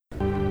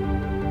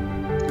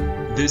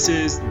This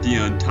is the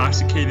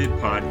Untoxicated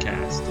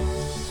Podcast.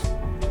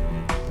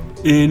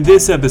 In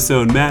this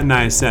episode, Matt and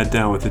I sat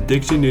down with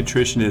addiction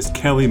nutritionist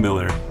Kelly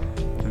Miller.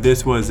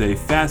 This was a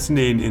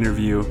fascinating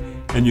interview,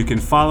 and you can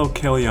follow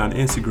Kelly on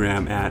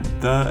Instagram at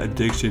The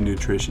Addiction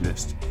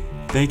Nutritionist.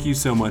 Thank you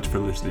so much for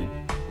listening.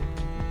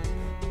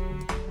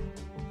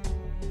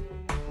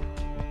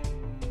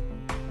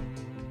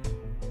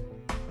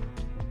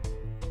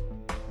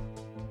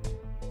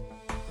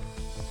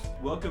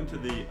 Welcome to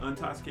the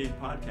Untoxicated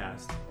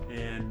Podcast.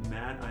 And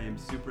Matt, I am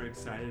super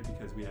excited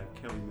because we have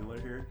Kelly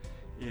Miller here,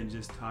 and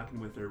just talking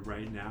with her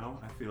right now,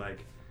 I feel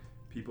like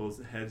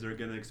people's heads are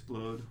going to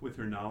explode with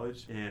her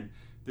knowledge and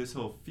this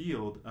whole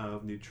field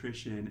of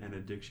nutrition and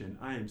addiction.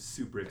 I am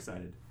super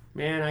excited.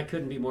 Man, I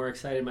couldn't be more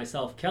excited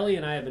myself. Kelly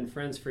and I have been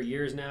friends for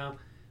years now.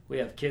 We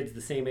have kids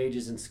the same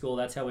ages in school.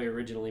 That's how we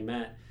originally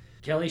met.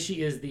 Kelly,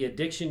 she is the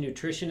addiction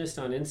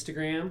nutritionist on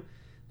Instagram.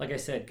 Like I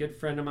said, good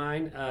friend of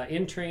mine.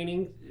 In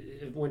training,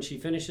 when she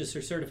finishes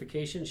her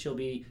certification, she'll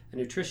be a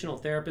nutritional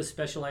therapist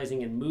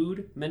specializing in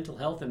mood, mental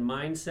health, and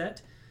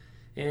mindset.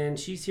 And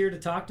she's here to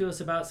talk to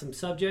us about some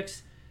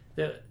subjects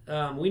that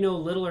we know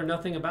little or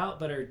nothing about,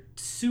 but are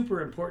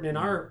super important in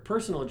our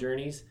personal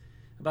journeys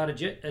about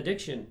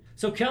addiction.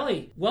 So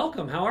Kelly,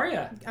 welcome. How are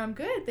you? I'm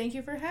good. Thank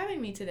you for having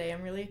me today.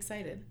 I'm really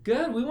excited.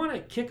 Good. We want to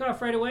kick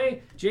off right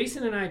away.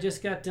 Jason and I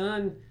just got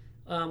done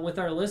with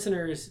our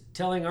listeners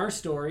telling our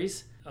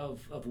stories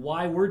of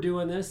why we're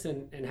doing this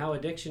and how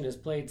addiction has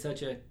played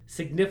such a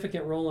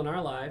significant role in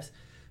our lives.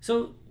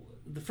 So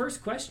the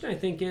first question, I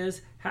think,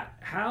 is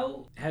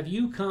how have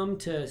you come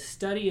to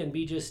study and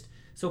be just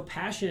so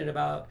passionate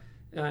about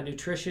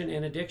nutrition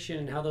and addiction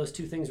and how those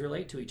two things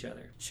relate to each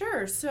other?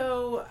 Sure.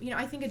 So,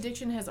 I think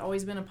addiction has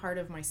always been a part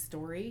of my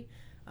story.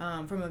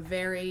 From a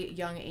very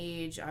young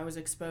age, I was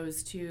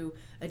exposed to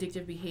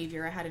addictive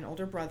behavior. I had an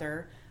older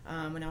brother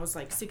when I was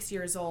like 6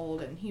 years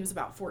old, and he was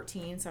about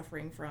 14,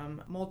 suffering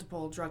from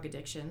multiple drug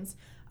addictions.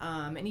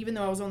 And even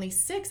though I was only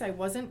 6, I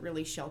wasn't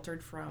really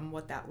sheltered from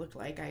what that looked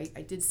like.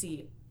 I did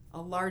see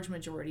a large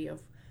majority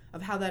of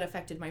how that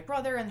affected my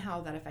brother and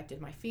how that affected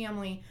my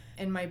family.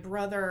 And my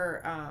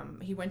brother,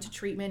 he went to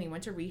treatment, he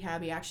went to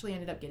rehab. He actually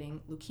ended up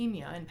getting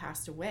leukemia and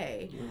passed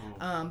away.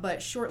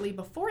 But shortly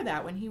before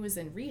that, when he was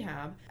in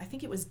rehab, I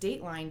think it was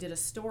Dateline did a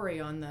story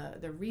on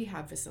the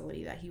rehab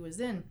facility that he was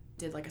in,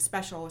 did like a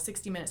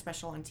 60-minute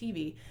special on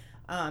TV.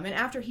 And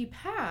after he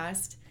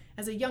passed,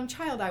 as a young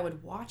child, I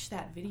would watch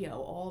that video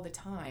all the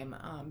time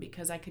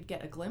because I could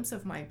get a glimpse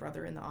of my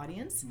brother in the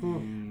audience.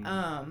 And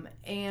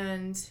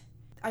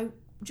I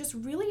just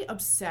really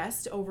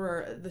obsessed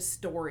over the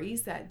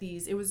stories that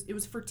it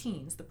was for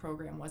teens, the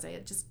program was. I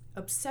had just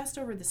obsessed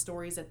over the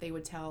stories that they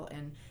would tell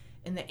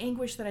and the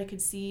anguish that I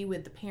could see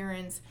with the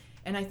parents.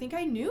 And I think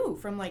I knew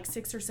from like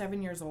 6 or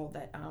 7 years old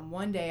that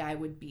one day I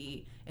would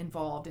be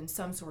involved in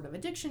some sort of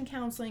addiction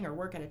counseling or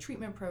work at a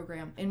treatment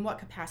program. In what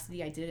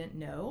capacity, I didn't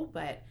know,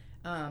 but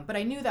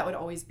I knew that would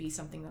always be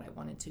something that I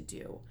wanted to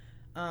do.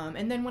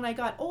 And then when I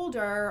got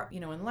older,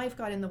 and life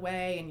got in the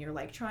way and you're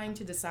like trying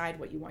to decide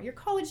what you want your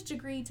college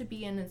degree to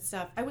be in and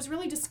stuff, I was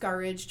really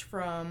discouraged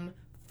from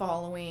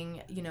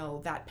following,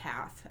 that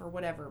path for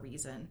whatever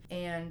reason.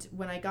 And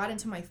when I got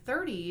into my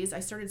 30s,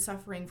 I started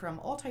suffering from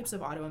all types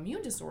of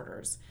autoimmune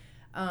disorders.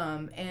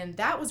 And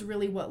that was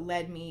really what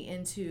led me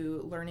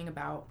into learning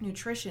about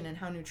nutrition and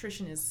how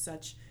nutrition is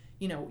such,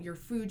 your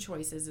food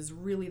choices is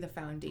really the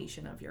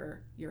foundation of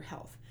your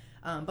health.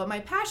 But my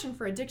passion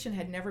for addiction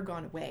had never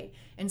gone away.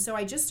 And so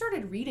I just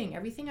started reading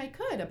everything I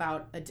could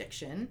about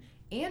addiction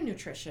and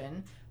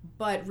nutrition,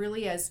 but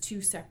really as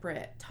two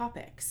separate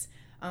topics.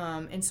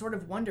 And sort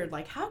of wondered,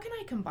 like, how can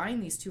I combine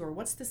these two, or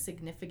what's the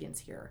significance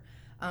here?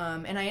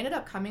 And I ended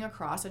up coming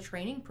across a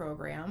training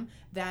program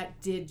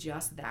that did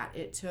just that.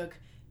 It took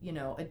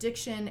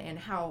addiction and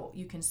how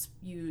you can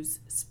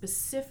use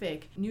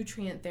specific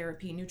nutrient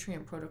therapy,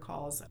 nutrient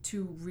protocols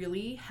to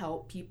really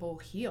help people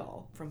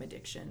heal from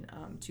addiction,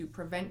 to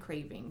prevent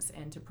cravings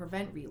and to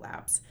prevent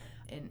relapse,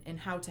 and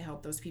how to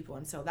help those people.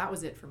 And so that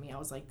was it for me. I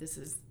was like, this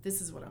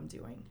is what I'm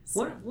doing.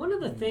 So. One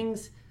of the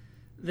things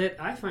that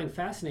I find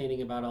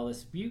fascinating about all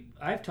this,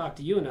 I've talked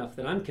to you enough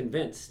that I'm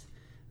convinced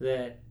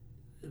that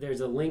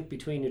there's a link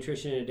between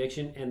nutrition and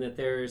addiction, and that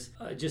there's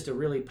just a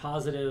really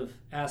positive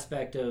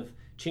aspect of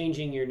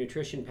changing your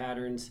nutrition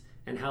patterns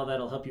and how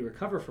that'll help you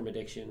recover from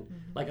addiction.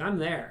 Mm-hmm. Like, I'm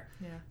there.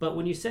 Yeah. But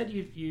when you said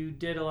you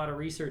did a lot of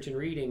research and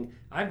reading,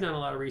 I've done a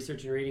lot of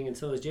research and reading, and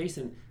so has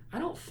Jason. I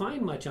don't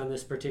find much on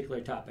this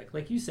particular topic.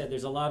 Like you said,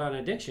 there's a lot on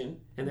addiction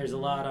and there's a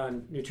lot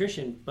on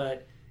nutrition,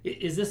 but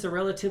is this a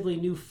relatively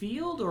new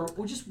field, or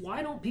just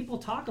why don't people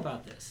talk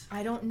about this?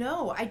 I don't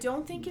know. I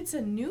don't think it's a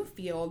new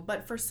field,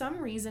 but for some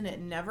reason it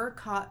never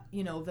caught,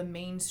 the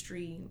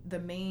mainstream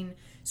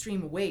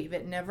wave.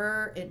 It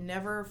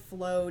never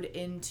flowed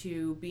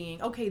into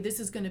being, okay, this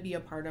is going to be a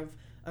part of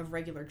of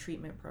regular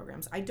treatment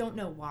programs. I don't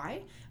know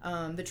why.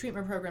 The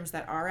treatment programs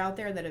that are out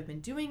there that have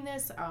been doing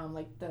this,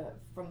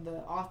 from the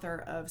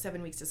author of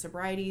 7 Weeks to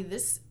Sobriety,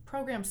 this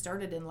program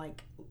started in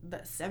like the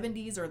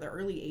 70s or the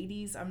early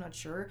 80s, I'm not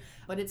sure,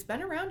 but it's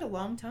been around a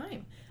long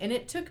time. And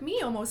it took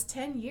me almost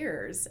 10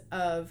 years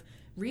of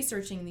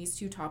researching these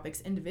two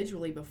topics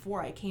individually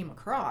before I came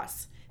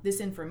across this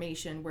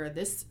information where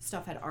this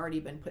stuff had already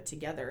been put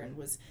together and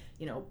was,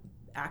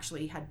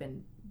 actually had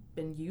been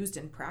used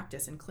in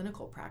practice in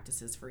clinical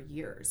practices for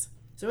years.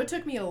 So it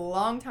took me a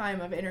long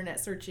time of internet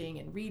searching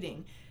and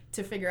reading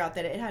to figure out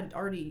that it had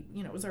already,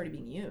 it was already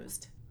being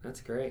used.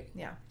 That's great.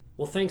 Yeah.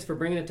 Well, thanks for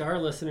bringing it to our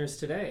listeners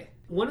today.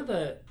 One of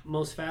the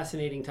most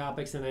fascinating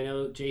topics, and I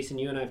know, Jason,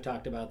 you and I have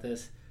talked about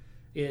this,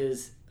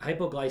 is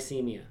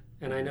hypoglycemia.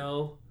 And I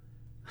know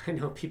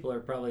people are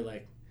probably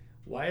like,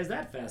 why is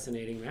that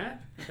fascinating,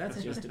 Matt?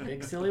 That's just a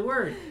big, silly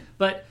word.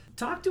 But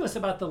talk to us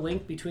about the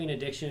link between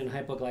addiction and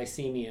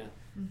hypoglycemia,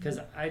 because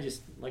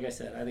like I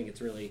said, I think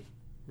it's really,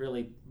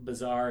 really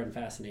bizarre and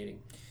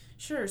fascinating.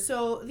 Sure.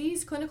 So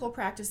these clinical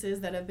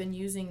practices that have been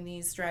using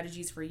these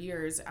strategies for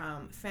years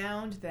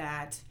found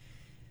that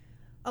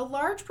a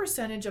large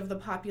percentage of the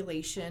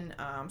population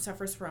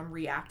suffers from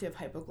reactive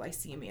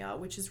hypoglycemia,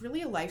 which is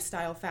really a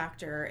lifestyle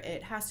factor.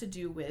 It has to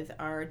do with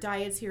our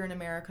diets here in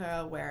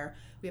America, where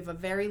we have a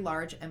very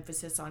large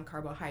emphasis on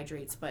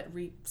carbohydrates, but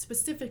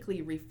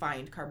specifically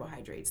refined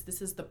carbohydrates.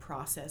 This is the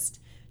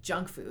processed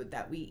junk food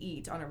that we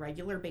eat on a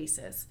regular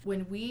basis.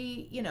 When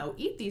we,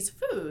 eat these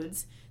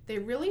foods, they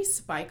really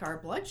spike our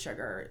blood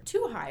sugar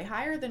too high,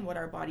 higher than what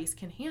our bodies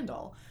can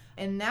handle.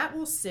 And that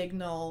will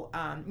signal,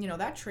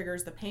 that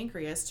triggers the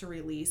pancreas to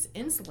release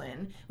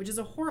insulin, which is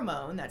a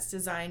hormone that's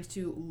designed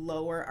to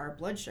lower our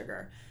blood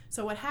sugar.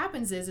 So what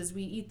happens is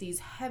we eat these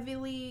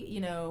heavily,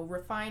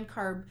 refined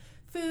carb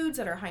foods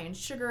that are high in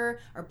sugar.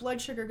 Our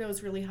blood sugar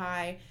goes really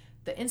high.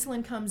 The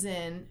insulin comes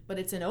in, but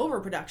it's an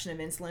overproduction of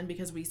insulin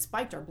because we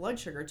spiked our blood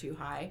sugar too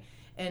high.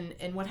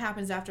 And what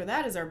happens after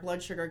that is our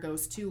blood sugar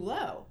goes too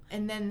low.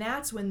 And then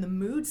that's when the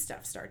mood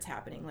stuff starts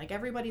happening. Like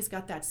everybody's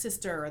got that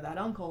sister or that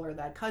uncle or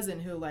that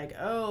cousin who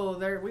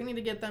we need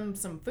to get them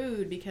some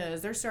food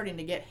because they're starting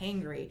to get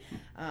hangry.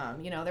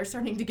 They're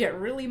starting to get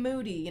really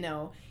moody.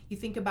 You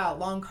think about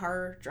long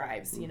car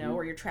drives,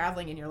 where you're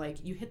traveling and you're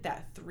like, you hit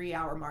that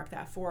 3-hour mark,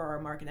 that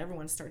 4-hour mark, and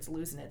everyone starts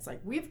losing it. It's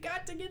like, we've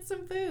got to get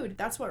some food.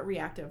 That's what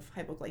reactive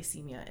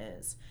hypoglycemia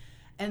is.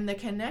 And the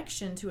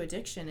connection to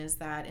addiction is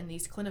that in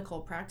these clinical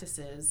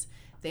practices,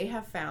 they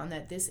have found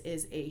that this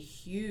is a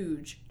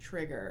huge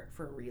trigger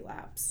for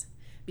relapse.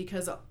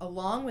 Because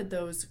along with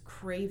those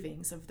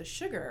cravings of the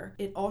sugar,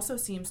 it also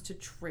seems to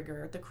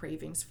trigger the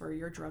cravings for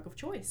your drug of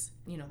choice.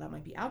 That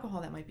might be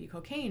alcohol, that might be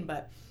cocaine,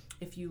 but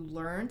if you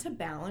learn to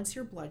balance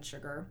your blood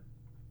sugar,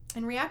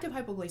 and reactive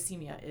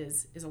hypoglycemia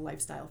is a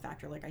lifestyle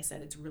factor. Like I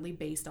said, it's really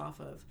based off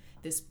of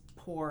this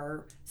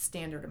poor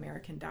standard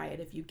American diet.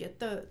 If you get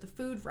the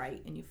food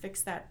right and you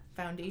fix that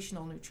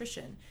foundational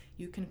nutrition,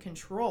 you can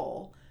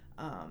control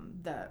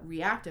the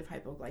reactive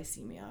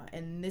hypoglycemia.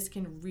 And this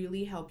can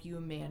really help you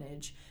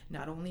manage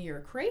not only your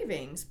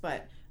cravings,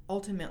 but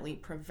ultimately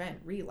prevent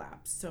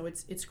relapse. So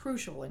it's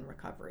crucial in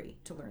recovery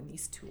to learn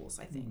these tools,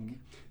 I think. Mm-hmm.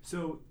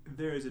 So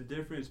there is a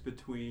difference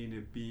between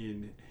it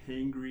being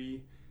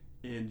hangry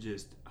and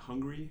just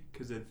hungry,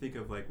 because I think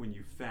of like when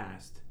you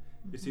fast,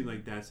 it seems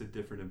like that's a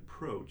different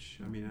approach.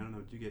 I mean, I don't know,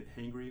 do you get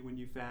hangry when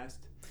you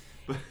fast?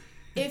 But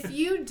if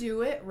you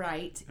do it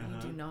right,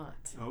 you do not.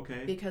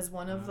 Okay. Because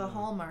one of the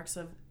hallmarks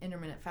of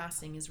intermittent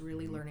fasting is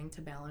really learning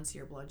to balance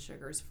your blood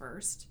sugars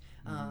first.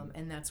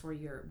 And that's where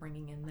you're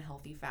bringing in the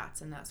healthy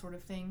fats and that sort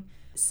of thing.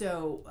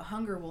 So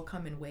hunger will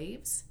come in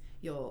waves.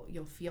 You'll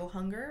feel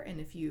hunger, and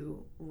if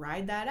you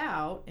ride that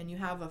out and you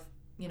have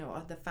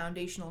the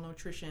foundational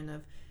nutrition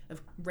of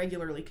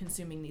regularly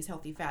consuming these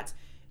healthy fats,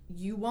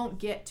 you won't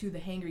get to the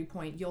hangry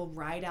point. You'll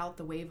ride out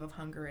the wave of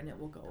hunger and it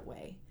will go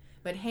away.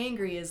 But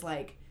hangry is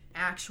like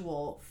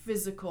actual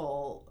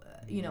physical,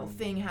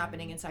 thing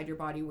happening inside your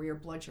body where your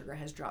blood sugar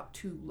has dropped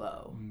too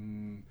low.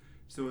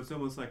 So it's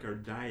almost like our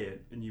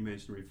diet, and you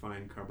mentioned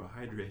refined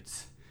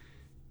carbohydrates,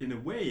 in a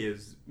way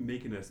is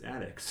making us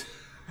addicts.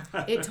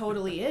 It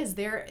totally is.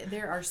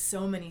 There are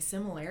so many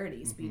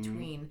similarities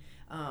between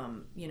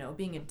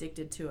being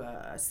addicted to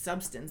a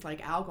substance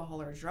like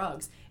alcohol or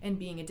drugs and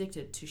being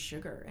addicted to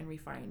sugar and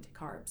refined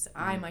carbs.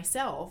 I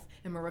myself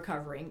am a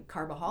recovering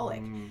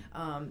carbaholic.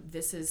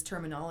 This is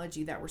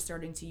terminology that we're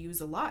starting to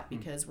use a lot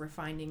because we're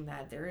finding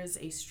that there is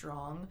a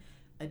strong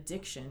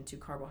addiction to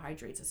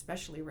carbohydrates,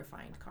 especially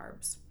refined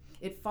carbs.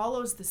 It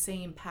follows the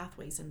same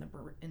pathways in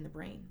the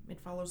brain. It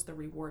follows the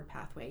reward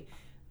pathway.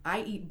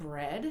 I eat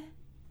bread,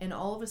 and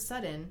all of a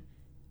sudden,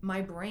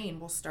 my brain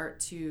will start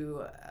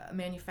to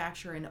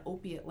manufacture an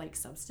opiate-like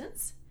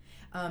substance.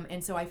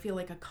 And so I feel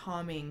like a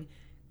calming,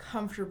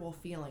 comfortable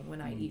feeling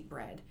when I eat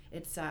bread.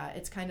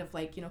 It's kind of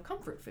like,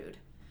 comfort food.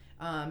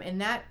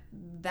 And that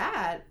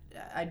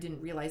I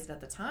didn't realize it at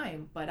the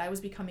time, but I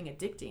was becoming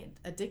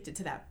addicted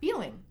to that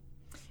feeling.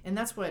 And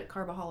that's what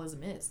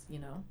carboholism is, you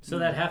know. So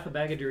that half a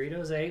bag of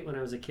Doritos I ate when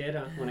I was a kid,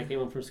 when I came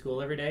home from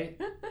school every day,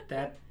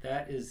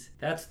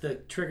 that's the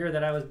trigger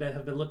that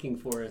have been looking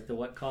for as to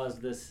what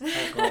caused this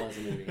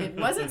alcoholism in me. It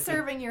wasn't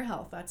serving your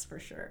health, that's for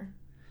sure.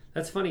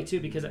 That's funny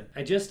too, because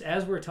I just,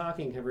 as we're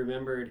talking, have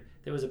remembered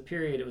there was a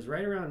period, it was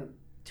right around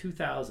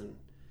 2000,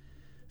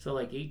 so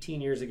like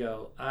 18 years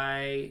ago,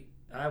 I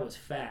was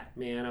fat,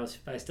 man.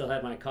 I still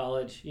had my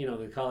college,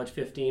 the college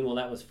 15. Well,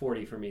 that was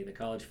 40 for me, the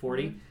college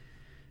 40.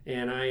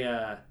 And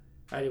I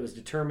was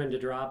determined to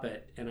drop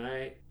it, and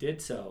I did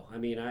so. I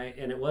mean,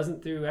 and it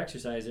wasn't through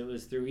exercise, it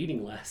was through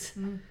eating less.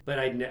 But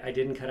I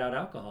didn't cut out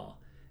alcohol.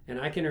 And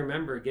I can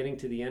remember getting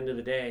to the end of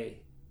the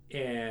day,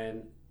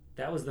 and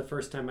that was the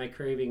first time my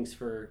cravings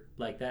for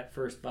like that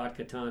first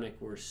vodka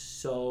tonic were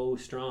so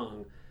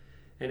strong.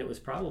 And it was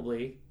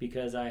probably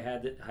because I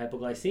had the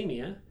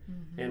hypoglycemia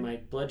and my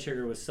blood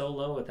sugar was so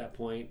low at that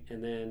point.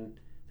 And then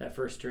that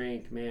first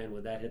drink, man,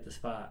 would that hit the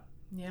spot?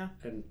 Yeah.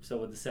 And so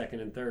would the second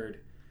and third.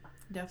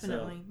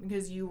 Definitely.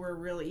 Because you were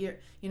really,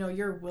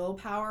 your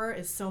willpower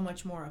is so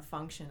much more a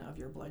function of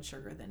your blood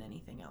sugar than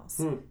anything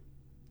else.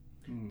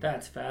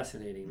 That's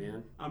fascinating,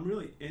 man. I'm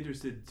really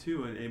interested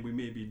too, and we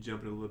may be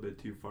jumping a little bit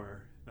too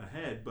far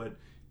ahead, but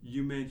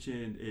you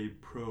mentioned a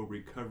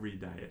pro-recovery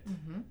diet.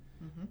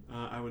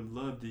 I would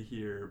love to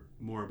hear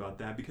more about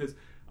that, because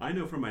I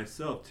know for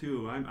myself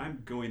too,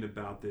 I'm going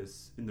about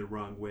this in the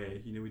wrong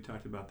way. We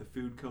talked about the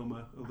food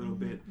coma a little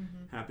bit,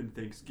 happened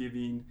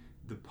Thanksgiving,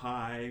 the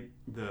pie,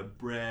 the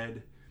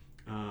bread,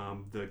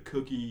 the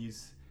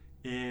cookies,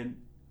 and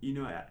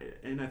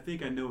I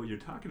think I know what you're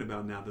talking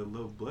about now, the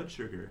low blood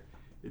sugar.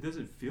 It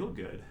doesn't feel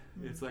good.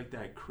 It's like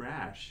that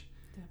crash.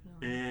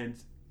 Definitely. And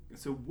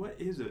so what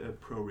is a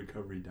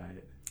pro-recovery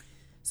diet?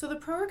 So the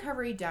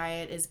pro-recovery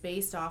diet is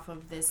based off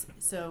of this.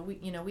 So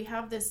we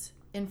have this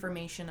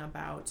information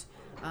about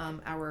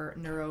our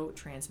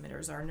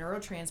neurotransmitters. Our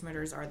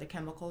neurotransmitters are the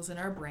chemicals in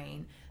our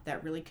brain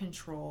that really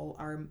control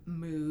our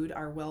mood,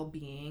 our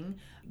well-being.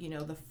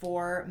 The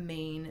four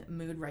main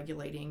mood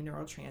regulating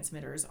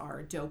neurotransmitters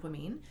are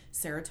dopamine,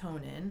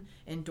 serotonin,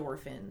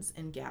 endorphins,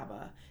 and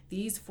GABA.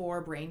 These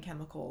four brain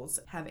chemicals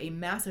have a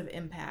massive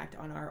impact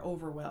on our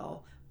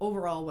overall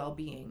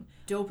well-being.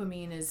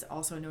 Dopamine is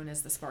also known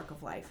as the spark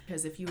of life,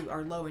 because if you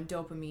are low in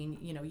dopamine,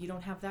 you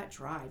don't have that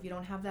drive, you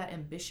don't have that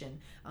ambition.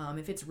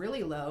 If it's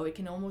really low, it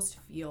can almost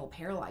feel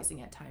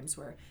paralyzing at times,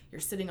 where you're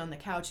sitting on the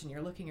couch and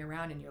you're looking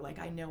around and you're like,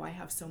 I know I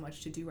have so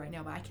much to do right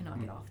now, but I cannot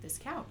get off this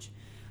couch.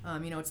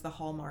 It's the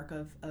hallmark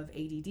of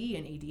ADD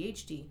and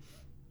ADHD.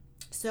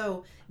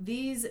 So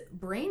these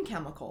brain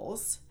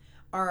chemicals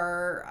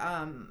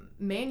are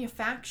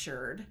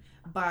manufactured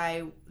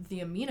by the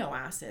amino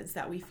acids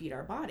that we feed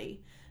our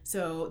body.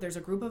 So there's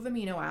a group of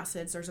amino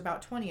acids, there's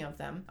about 20 of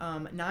them.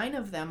 9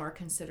 of them are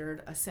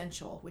considered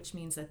essential, which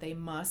means that they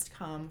must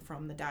come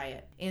from the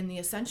diet. And the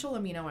essential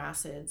amino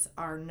acids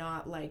are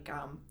not like,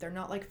 they're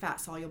not like fat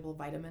soluble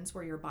vitamins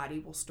where your body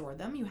will store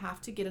them. You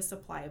have to get a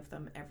supply of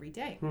them every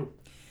day.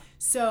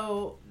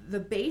 So the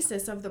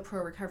basis of the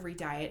pro-recovery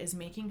diet is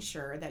making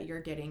sure that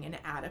you're getting an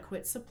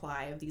adequate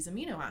supply of these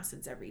amino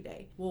acids every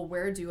day. Well,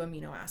 where do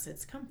amino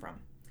acids come from?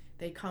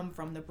 They come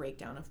from the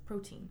breakdown of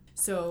protein.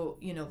 So,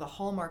 the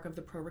hallmark of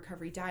the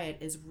pro-recovery diet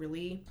is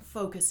really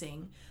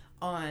focusing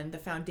on the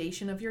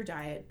foundation of your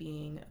diet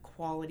being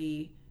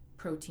quality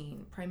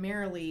protein,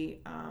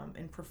 primarily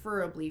and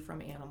preferably from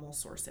animal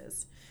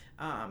sources.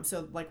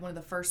 So like one of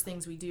the first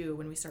things we do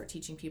when we start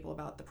teaching people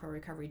about the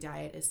pro-recovery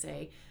diet is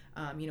say,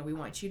 we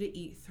want you to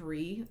eat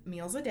 3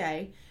 meals a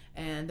day,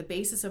 and the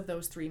basis of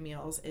those 3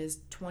 meals is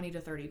 20 to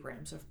 30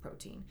 grams of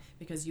protein,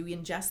 because you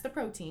ingest the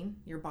protein,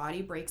 your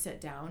body breaks it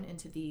down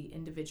into the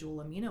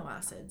individual amino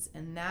acids,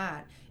 and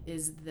that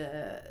is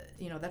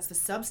that's the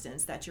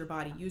substance that your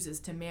body uses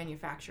to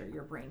manufacture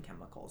your brain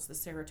chemicals, the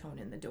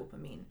serotonin, the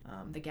dopamine,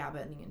 the GABA,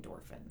 and the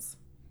endorphins.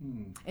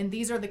 And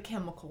these are the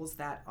chemicals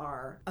that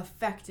are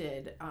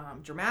affected,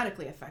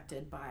 dramatically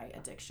affected by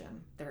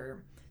addiction.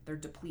 They're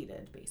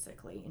depleted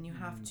basically, and you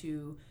have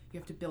to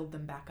build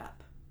them back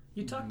up.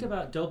 You talked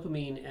about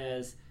dopamine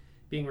as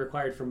being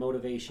required for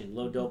motivation.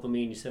 Low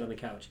dopamine, you sit on the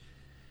couch.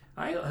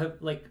 I have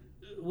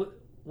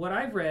what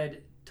I've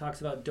read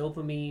talks about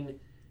dopamine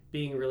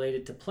being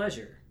related to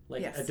pleasure.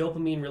 Yes. A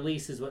dopamine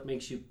release is what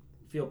makes you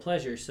feel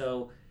pleasure.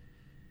 So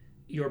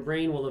your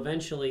brain will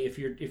eventually, if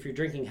you're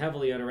drinking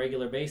heavily on a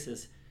regular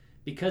basis,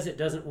 because it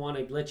doesn't want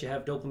to let you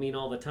have dopamine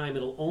all the time,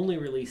 it'll only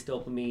release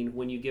dopamine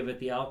when you give it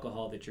the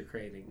alcohol that you're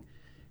craving.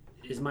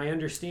 Is my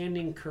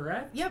understanding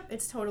correct? Yep,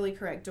 it's totally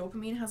correct.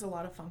 Dopamine has a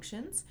lot of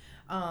functions,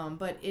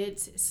 but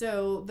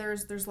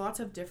there's lots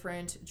of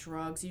different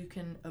drugs you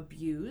can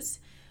abuse.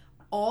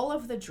 All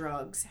of the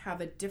drugs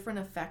have a different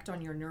effect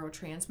on your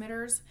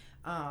neurotransmitters.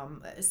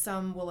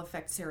 Some will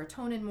affect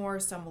serotonin more,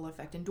 some will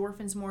affect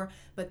endorphins more,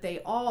 but they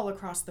all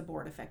across the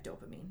board affect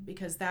dopamine,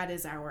 because that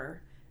is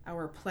our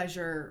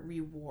pleasure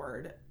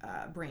reward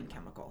brain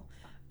chemical.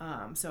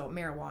 So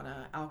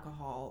marijuana,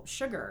 alcohol,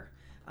 sugar,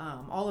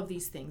 All of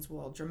these things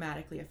will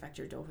dramatically affect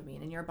your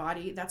dopamine. And your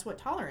body, that's what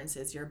tolerance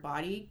is. Your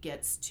body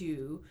gets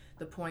to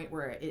the point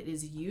where it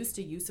is used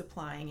to you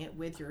supplying it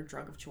with your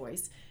drug of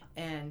choice.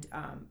 And,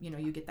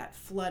 you get that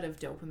flood of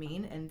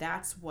dopamine, and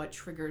that's what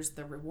triggers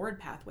the reward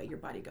pathway. Your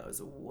body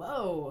goes,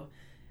 whoa,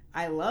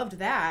 I loved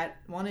that,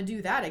 want to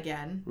do that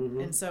again.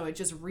 And so it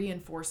just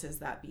reinforces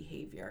that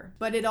behavior.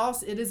 But it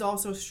is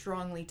also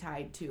strongly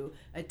tied to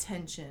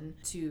attention,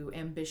 to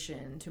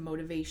ambition, to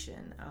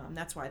motivation.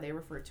 That's why they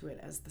refer to it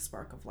as the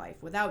spark of life.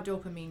 Without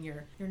dopamine,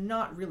 you're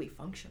not really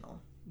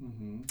functional.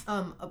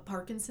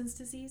 Parkinson's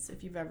disease,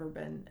 if you've ever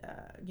been,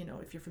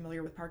 if you're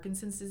familiar with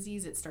Parkinson's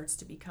disease, it starts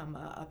to become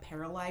a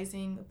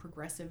paralyzing,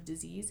 progressive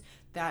disease.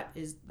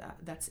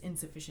 That's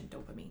insufficient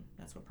dopamine.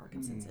 That's what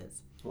Parkinson's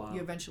is. Wow.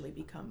 You eventually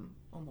become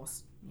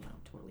almost,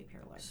 totally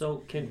paralyzed. So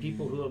can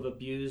people who have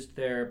abused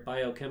their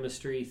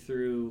biochemistry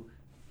through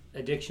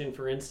addiction,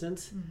 for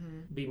instance,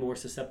 be more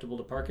susceptible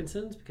to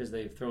Parkinson's because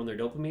they've thrown their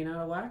dopamine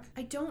out of whack?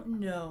 I don't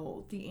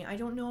know. I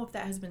don't know if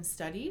that has been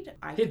studied.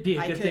 It'd be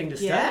a good thing to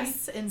study.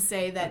 Yes, and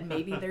say that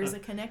maybe there's a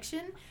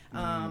connection.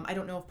 I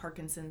don't know if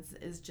Parkinson's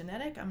is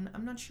genetic.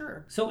 I'm not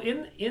sure. So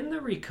in the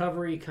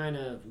recovery kind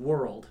of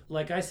world,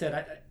 like I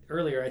said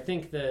earlier, I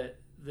think that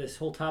this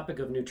whole topic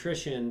of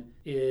nutrition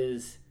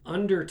is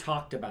under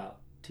talked about,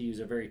 to use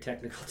a very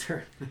technical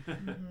term.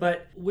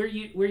 But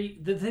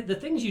the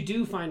things you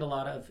do find a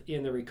lot of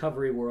in the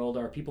recovery world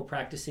are people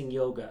practicing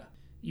yoga.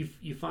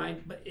 You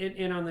find,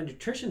 and on the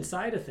nutrition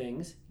side of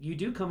things, you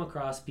do come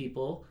across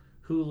people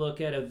who look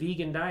at a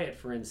vegan diet,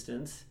 for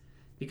instance,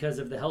 because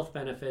of the health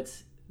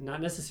benefits, not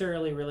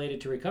necessarily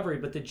related to recovery,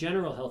 but the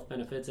general health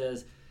benefits,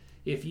 as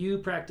if you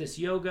practice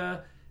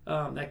yoga,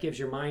 that gives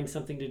your mind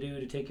something to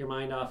do to take your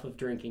mind off of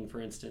drinking, for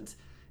instance.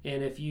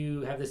 And if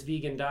you have this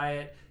vegan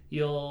diet,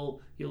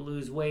 you'll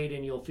lose weight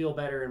and you'll feel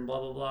better and blah,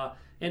 blah, blah.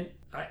 And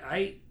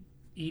I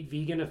eat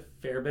vegan a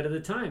fair bit of the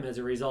time as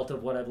a result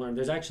of what I've learned.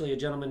 There's actually a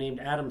gentleman named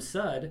Adam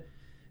Sudd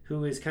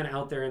who is kind of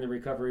out there in the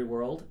recovery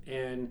world,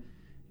 and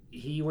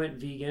he went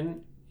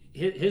vegan.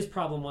 His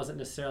problem wasn't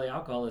necessarily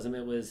alcoholism.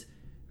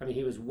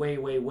 He was way,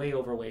 way, way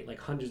overweight, like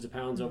hundreds of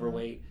pounds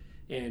overweight,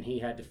 and he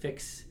had to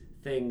fix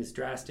things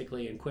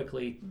drastically and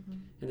quickly,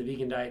 and the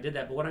vegan diet did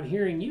that. But what I'm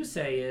hearing you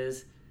say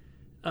is,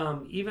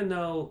 even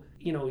though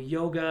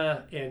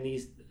yoga and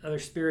these other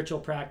spiritual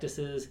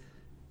practices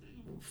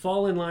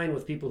fall in line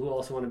with people who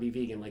also want to be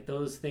vegan, like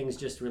those things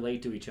just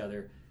relate to each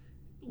other,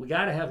 we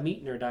got to have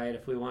meat in our diet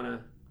if we want to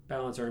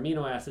balance our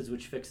amino acids,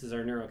 which fixes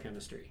our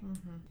neurochemistry.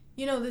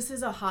 This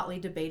is a hotly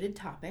debated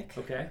topic.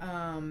 Okay.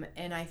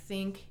 And I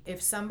think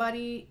if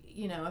somebody,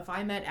 if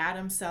I met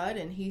Adam Sudd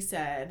and he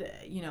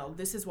said,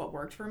 this is what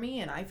worked for me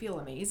and I feel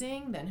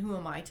amazing, then who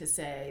am I to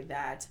say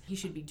that he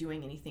should be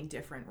doing anything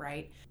different,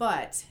 right?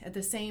 But at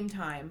the same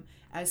time,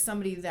 as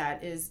somebody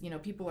that is,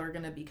 people are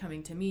going to be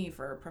coming to me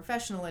for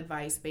professional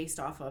advice based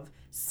off of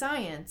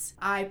science,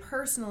 I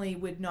personally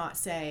would not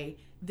say,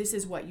 this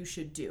is what you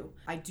should do.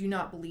 I do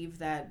not believe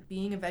that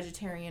being a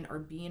vegetarian or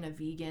being a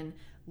vegan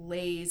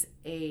lays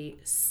a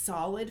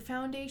solid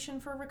foundation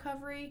for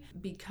recovery,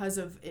 because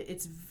of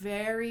it's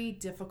very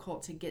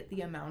difficult to get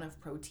the amount of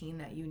protein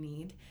that you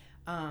need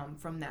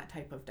from that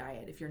type of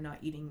diet if you're not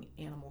eating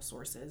animal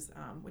sources,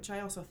 which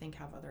I also think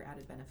have other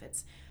added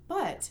benefits.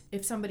 But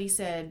if somebody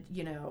said,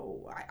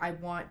 I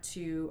want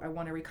to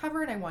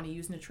recover and I want to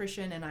use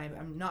nutrition and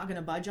I'm not going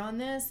to budge on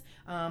this,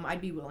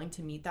 I'd be willing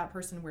to meet that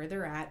person where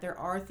they're at. There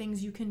are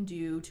things you can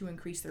do to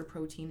increase their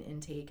protein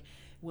intake.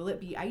 Will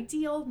it be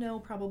ideal? No,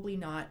 probably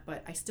not.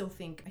 But I still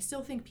think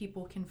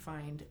people can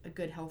find a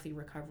good, healthy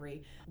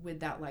recovery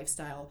with that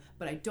lifestyle.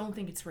 But I don't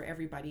think it's for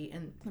everybody.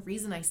 And the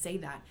reason I say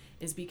that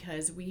is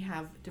because we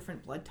have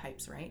different blood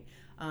types, right?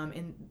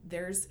 And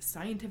there's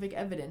scientific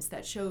evidence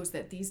that shows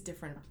that these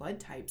different blood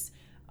types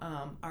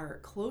are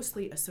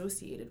closely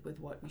associated with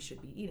what we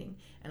should be eating.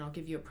 And I'll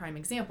give you a prime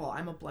example.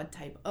 I'm a blood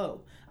type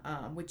O,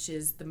 which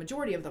is the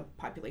majority of the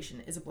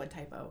population is a blood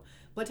type O.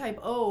 Blood type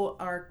O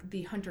are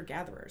the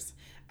hunter-gatherers.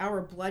 Our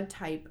blood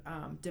type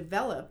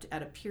developed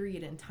at a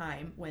period in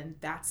time when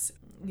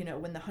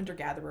when the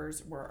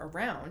hunter-gatherers were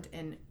around,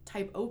 and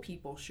type O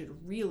people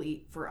should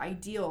really, for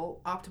ideal,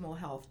 optimal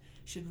health,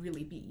 should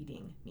really be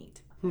eating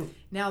meat.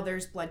 Now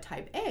there's blood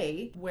type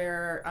A,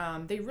 where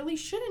they really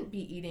shouldn't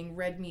be eating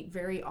red meat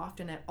very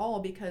often at all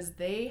because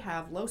they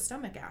have low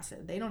stomach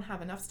acid. They don't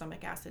have enough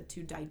stomach acid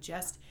to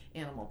digest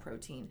animal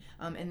protein.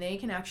 And they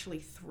can actually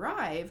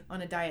thrive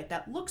on a diet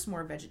that looks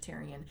more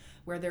vegetarian,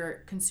 where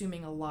they're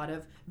consuming a lot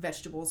of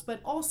vegetables, but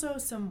also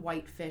some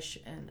white fish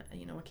and,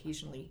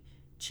 occasionally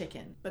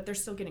chicken, but they're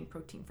still getting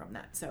protein from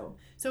that. So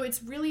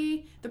it's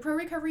really, the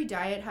pro-recovery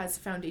diet has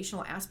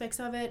foundational aspects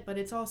of it, but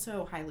it's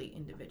also highly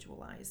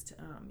individualized,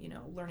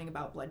 learning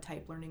about blood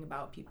type, learning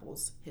about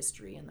people's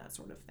history and that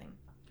sort of thing.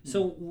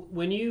 So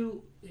when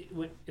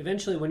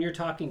you're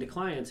talking to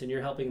clients and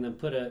you're helping them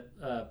put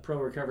a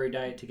pro-recovery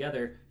diet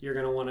together, you're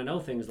going to want to know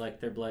things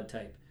like their blood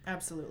type.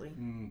 Absolutely.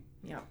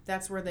 Yeah,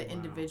 that's where the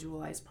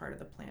individualized part of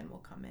the plan will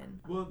come in.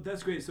 Well,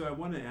 that's great. So I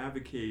want to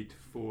advocate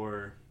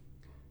for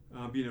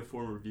being a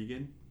former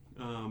vegan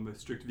a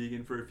strict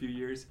vegan for a few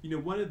years.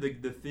 One of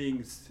the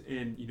things,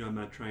 and I'm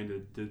not trying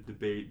to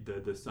debate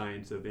the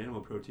science of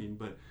animal protein,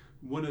 but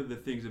one of the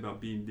things about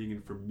being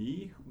vegan for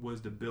me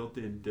was the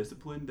built-in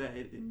discipline that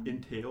it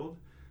entailed.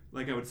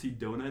 Like I would see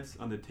donuts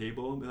on the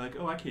table and be like,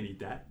 oh, I can't eat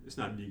that. It's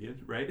not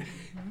vegan, right?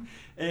 Mm-hmm.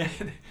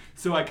 And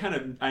so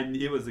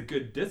it was a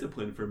good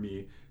discipline for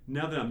me.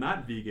 Now that I'm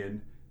not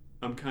vegan,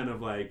 I'm kind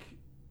of like,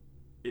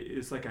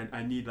 it's like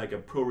I need like a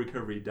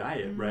pro-recovery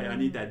diet, right? I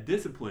need that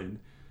discipline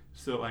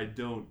so I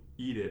don't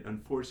eat it.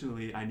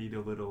 Unfortunately, I need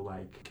a little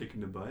like kick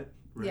in the butt,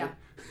 right? Yeah.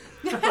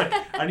 Like,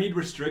 I need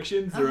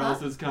restrictions or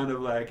else it's kind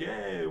of like,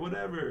 hey,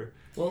 whatever.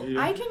 Well,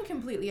 I can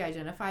completely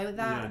identify with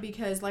that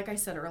because, like I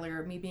said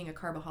earlier, me being a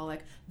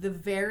carboholic, the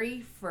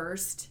very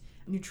first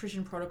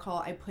nutrition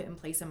protocol I put in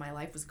place in my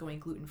life was going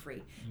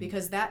gluten-free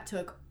because that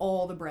took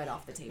all the bread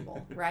off the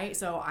table, right?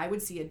 So I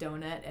would see a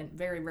donut, and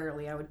very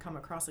rarely I would come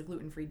across a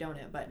gluten-free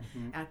donut, but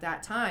at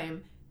that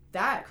time,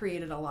 that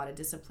created a lot of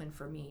discipline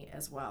for me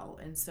as well.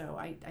 And so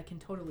I can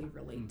totally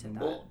relate to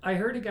that. Well, I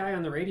heard a guy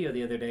on the radio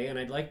the other day, and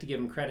I'd like to give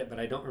him credit, but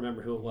I don't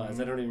remember who it was.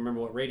 I don't even remember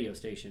what radio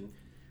station.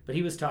 But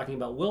he was talking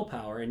about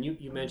willpower, and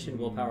you mentioned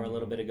willpower a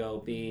little bit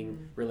ago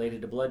being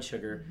related to blood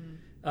sugar.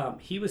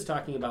 He was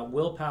talking about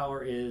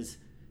willpower is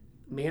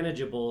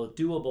manageable,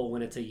 doable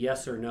when it's a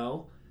yes or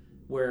no.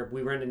 Where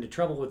we run into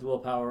trouble with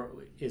willpower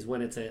is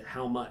when it's a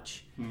how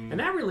much. And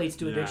that relates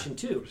to addiction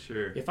too.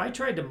 Sure. If I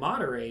tried to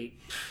moderate,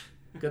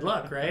 good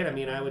luck, right? I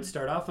mean, I would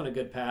start off on a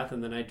good path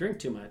and then I'd drink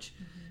too much.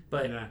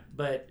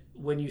 But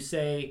when you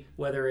say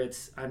whether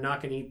it's I'm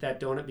not going to eat that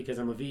donut because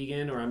I'm a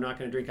vegan, or I'm not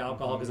going to drink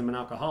alcohol because I'm an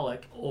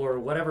alcoholic, or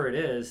whatever it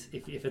is,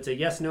 if it's a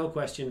yes-no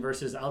question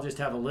versus I'll just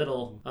have a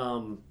little,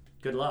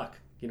 good luck.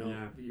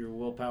 Your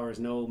willpower is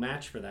no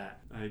match for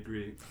that. I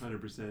agree,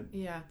 100%.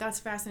 Yeah,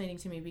 that's fascinating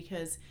to me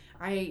because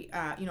I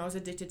was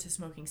addicted to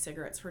smoking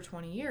cigarettes for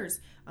 20 years,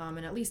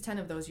 and at least 10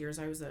 of those years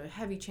I was a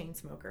heavy chain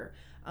smoker.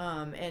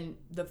 And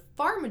the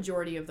far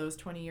majority of those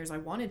 20 years I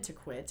wanted to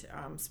quit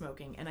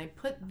smoking, and I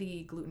put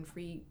the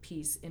gluten-free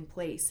piece in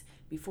place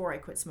before I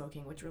quit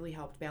smoking, which really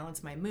helped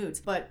balance my moods.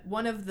 But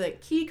one of the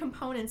key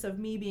components of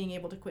me being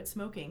able to quit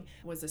smoking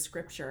was a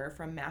scripture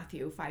from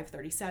Matthew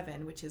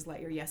 5:37, which is let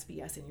your yes be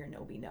yes and your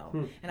no be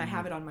no. And I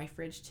have it on my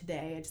fridge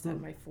today. I just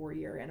had my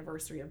 4-year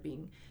anniversary of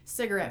being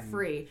cigarette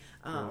free.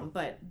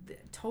 But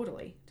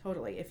totally.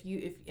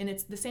 And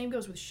it's the same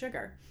goes with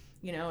sugar.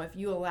 If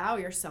you allow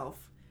yourself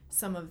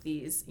some of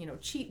these,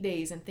 cheat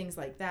days and things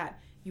like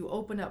that, you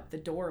open up the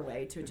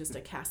doorway to just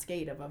a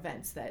cascade of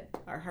events that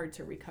are hard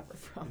to recover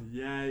from.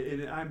 Yeah,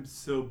 and I'm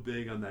so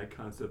big on that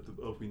concept of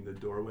opening the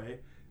doorway.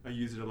 I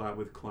use it a lot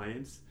with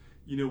clients.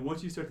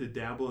 Once you start to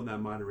dabble in that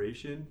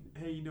moderation,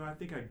 hey, I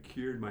think I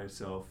cured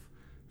myself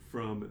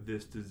from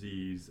this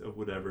disease of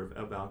whatever,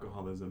 of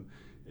alcoholism.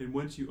 And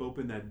once you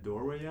open that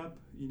doorway up,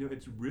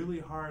 it's really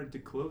hard to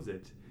close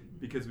it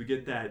because we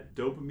get that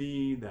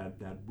dopamine,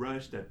 that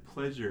rush, that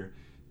pleasure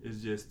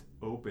is just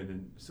open,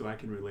 and so I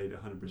can relate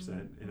 100%.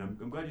 And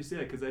I'm glad you say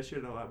that because I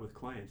shared a lot with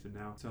clients, and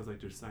now it sounds like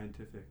there's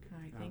scientific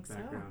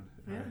background.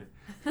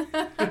 So.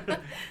 Yeah.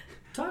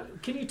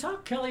 Can you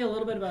talk, Kelly, a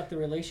little bit about the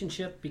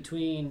relationship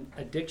between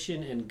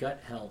addiction and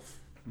gut health?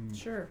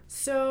 Sure.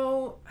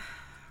 So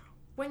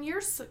when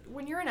you're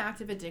in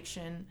active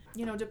addiction,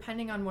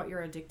 depending on what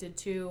you're addicted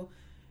to,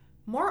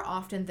 more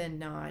often than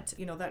not,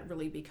 that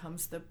really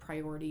becomes the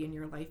priority in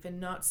your life, and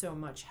not so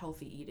much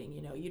healthy eating.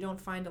 You don't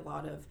find a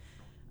lot of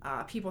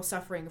people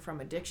suffering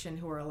from addiction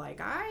who are like,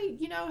 I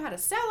had a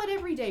salad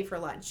every day for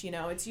lunch.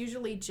 It's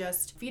usually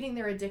just feeding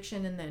their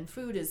addiction, and then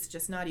food is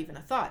just not even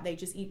a thought. They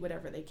just eat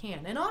whatever they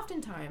can. And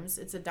oftentimes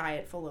it's a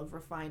diet full of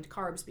refined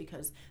carbs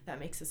because that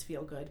makes us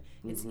feel good.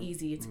 It's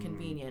easy, it's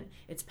convenient,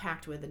 it's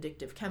packed with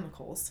addictive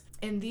chemicals.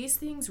 And these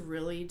things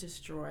really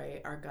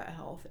destroy our gut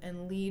health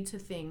and lead to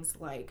things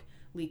like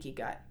leaky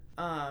gut.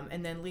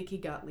 And then leaky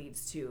gut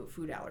leads to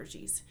food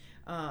allergies,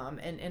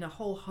 and a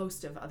whole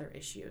host of other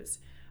issues.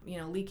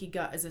 Leaky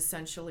gut is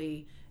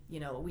essentially,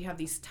 we have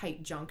these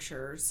tight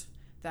junctures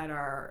that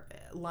are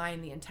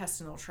line the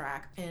intestinal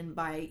tract, and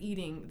by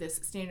eating this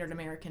standard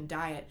American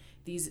diet,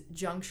 these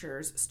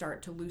junctures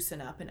start to loosen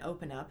up and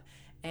open up,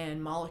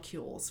 and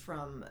molecules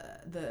from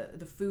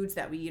the foods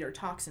that we eat, or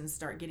toxins,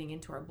 start getting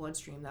into our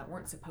bloodstream that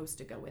weren't supposed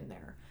to go in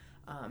there.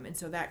 And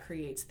so that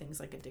creates things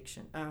like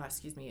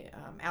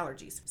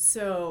allergies.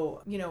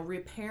 So,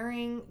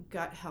 repairing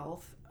gut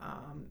health,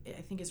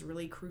 I think is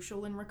really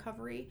crucial in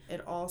recovery.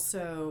 It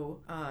also,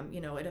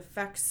 it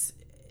affects,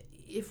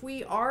 if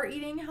we are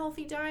eating a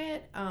healthy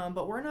diet,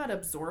 but we're not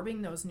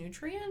absorbing those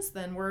nutrients,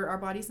 then our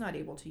body's not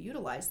able to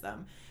utilize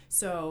them.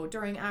 So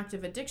during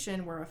active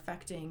addiction, we're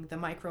affecting the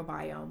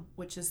microbiome,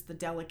 which is the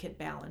delicate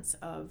balance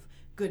of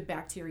good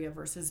bacteria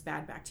versus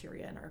bad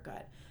bacteria in our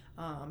gut.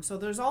 So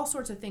there's all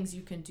sorts of things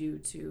you can do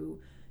to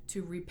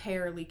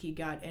repair leaky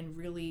gut and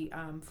really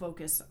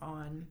focus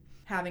on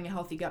having a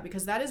healthy gut,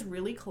 because that is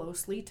really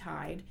closely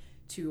tied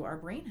to our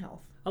brain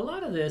health. A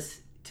lot of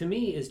this, to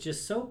me, is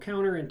just so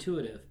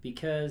counterintuitive,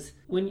 because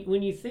when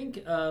you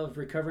think of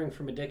recovering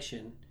from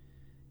addiction,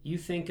 you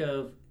think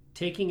of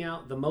taking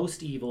out the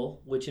most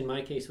evil, which in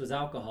my case was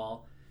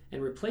alcohol,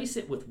 and replace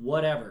it with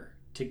whatever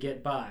to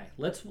get by.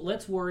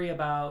 Let's worry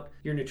about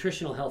your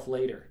nutritional health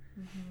later.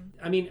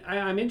 I mean,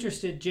 I'm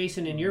interested,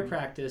 Jason, in your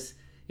practice,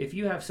 if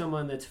you have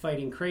someone that's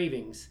fighting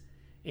cravings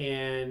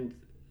and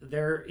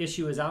their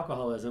issue is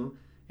alcoholism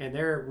and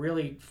they're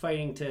really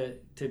fighting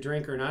to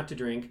drink or not to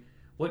drink,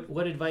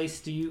 what advice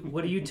do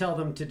you tell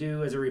them to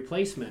do as a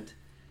replacement?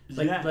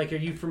 Like, are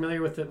you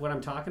familiar with what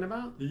I'm talking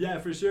about? Yeah,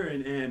 for sure.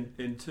 And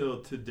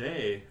until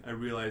today, I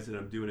realized that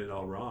I'm doing it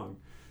all wrong.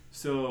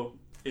 So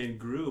in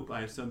group,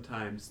 I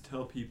sometimes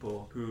tell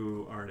people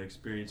who aren't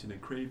experiencing a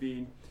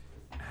craving,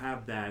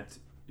 have that,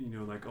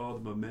 like all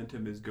the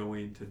momentum is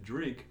going to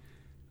drink.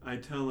 I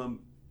tell them,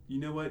 you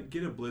know what,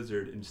 get a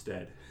Blizzard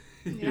instead.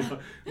 Yeah.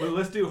 Well,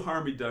 let's do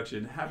harm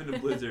reduction. Having a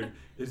Blizzard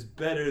is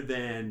better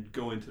than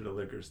going to the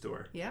liquor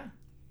store. Yeah.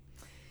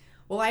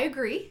 Well, I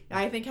agree.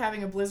 I think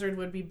having a Blizzard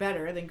would be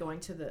better than going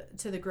to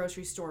the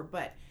grocery store,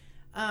 but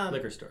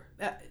liquor store.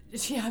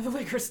 The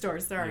liquor store.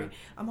 Sorry, Yeah.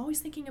 I'm always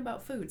thinking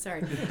about food.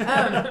 Sorry.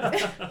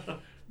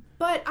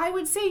 But I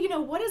would say,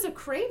 what is a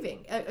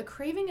craving? A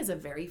craving is a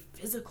very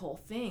physical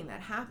thing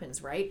that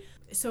happens, right?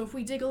 So if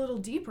we dig a little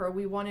deeper,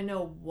 we want to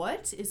know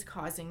what is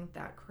causing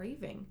that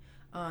craving.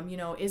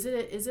 Is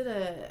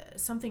it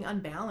something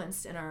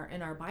unbalanced in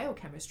our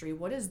biochemistry?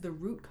 What is the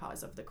root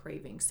cause of the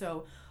craving?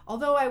 So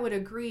although I would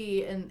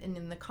agree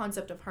in the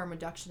concept of harm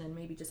reduction and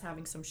maybe just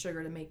having some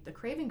sugar to make the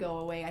craving go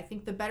away, I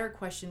think the better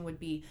question would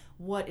be,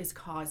 what is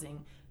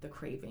causing the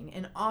craving?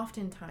 And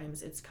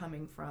oftentimes it's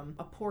coming from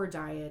a poor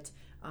diet,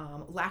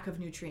 lack of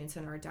nutrients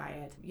in our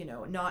diet,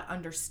 not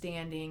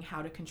understanding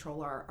how to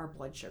control our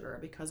blood sugar,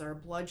 because our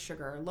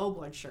low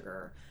blood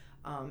sugar,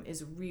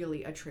 is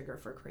really a trigger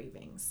for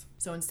cravings.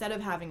 So instead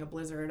of having a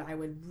Blizzard,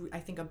 I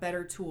think a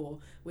better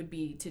tool would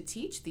be to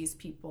teach these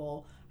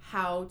people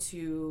how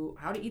to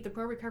eat the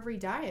pro-recovery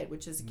diet,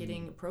 which is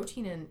getting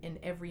protein in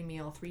every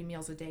meal, 3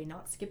 meals a day,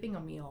 not skipping a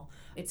meal.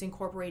 It's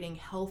incorporating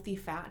healthy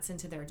fats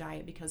into their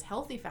diet, because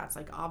healthy fats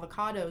like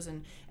avocados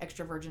and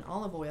extra virgin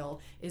olive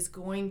oil is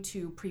going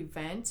to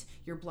prevent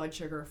your blood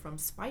sugar from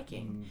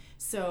spiking.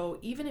 So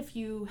even if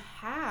you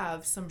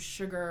have some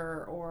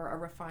sugar or a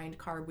refined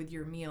carb with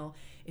your meal,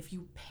 if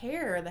you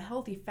pair the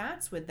healthy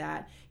fats with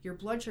that, your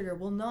blood sugar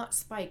will not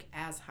spike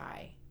as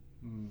high.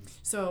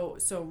 So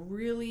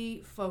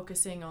really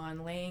focusing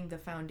on laying the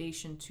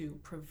foundation to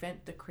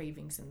prevent the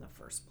cravings in the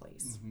first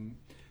place.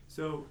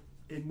 So,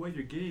 and what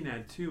you're getting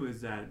at too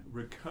is that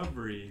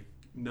recovery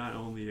not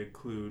only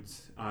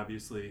includes,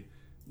 obviously,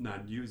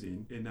 not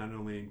using, it not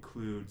only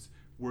includes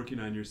working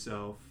on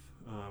yourself,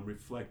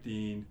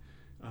 reflecting,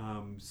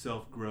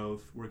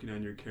 self-growth, working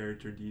on your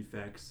character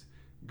defects,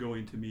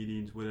 going to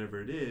meetings,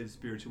 whatever it is,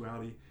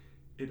 spirituality.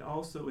 It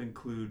also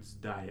includes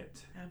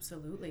diet.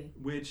 Absolutely.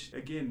 Which,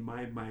 again,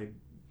 my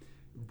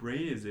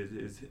brain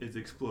is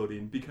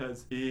exploding,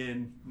 because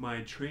in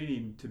my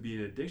training to be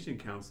an addiction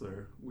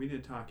counselor, we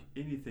didn't talk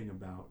anything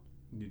about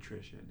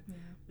nutrition.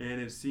 Yeah. And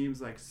it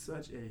seems like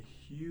such a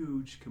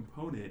huge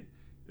component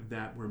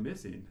that we're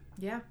missing.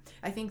 Yeah,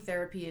 I think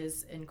therapy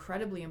is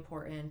incredibly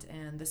important,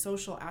 and the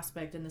social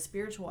aspect and the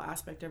spiritual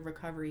aspect of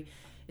recovery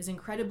is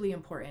incredibly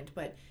important,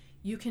 but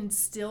you can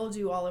still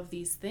do all of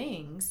these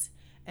things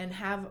and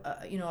have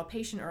a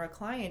patient or a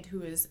client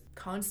who is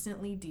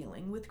constantly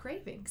dealing with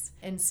cravings.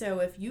 And so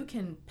if you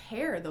can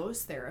pair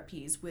those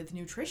therapies with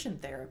nutrition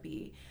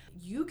therapy,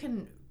 you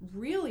can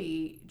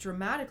really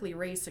dramatically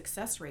raise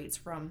success rates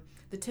from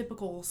the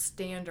typical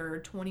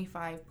standard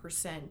 25%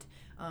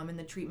 in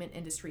the treatment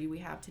industry we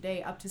have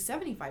today up to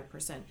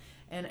 75%.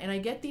 And I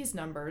get these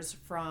numbers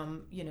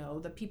from,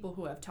 the people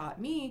who have taught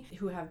me,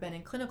 who have been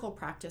in clinical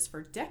practice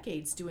for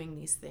decades doing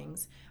these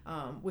things,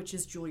 which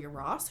is Julia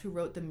Ross, who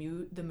wrote The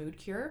Mood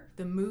Cure.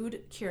 The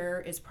Mood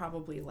Cure is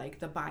probably like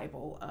the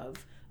Bible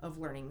of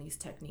learning these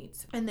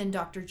techniques. And then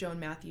Dr. Joan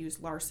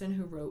Matthews Larson,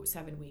 who wrote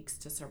 7 Weeks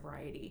to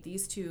Sobriety.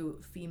 These two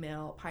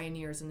female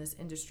pioneers in this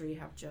industry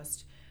have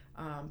just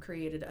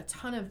created a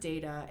ton of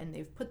data, and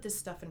they've put this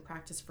stuff in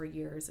practice for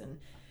years. And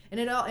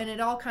it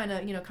all kind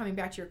of, coming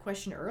back to your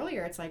question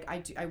earlier, it's like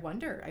I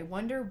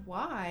wonder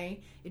why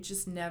it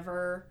just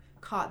never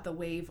caught the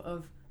wave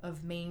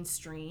of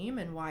mainstream,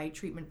 and why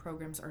treatment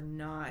programs are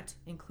not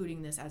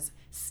including this as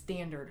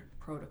standard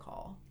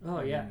protocol.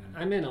 Oh yeah,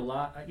 I'm in a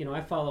lot.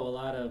 I follow a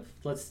lot of.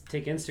 Let's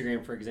take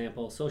Instagram for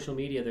example. Social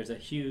media. There's a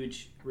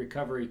huge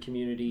recovery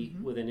community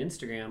within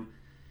Instagram.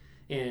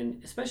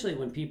 And especially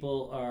when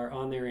people are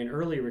on there in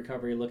early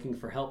recovery looking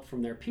for help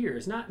from their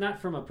peers, not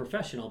from a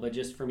professional, but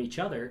just from each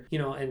other,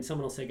 and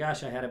someone will say,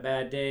 gosh, I had a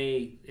bad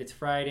day. It's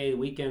Friday, the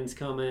weekend's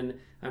coming.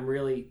 I'm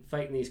really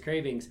fighting these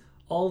cravings.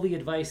 All the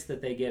advice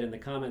that they get in the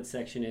comments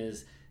section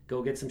is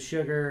go get some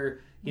sugar,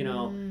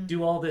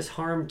 do all this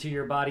harm to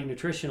your body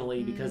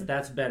nutritionally because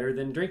that's better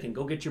than drinking.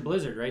 Go get your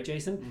Blizzard, right,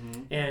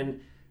 Jason? And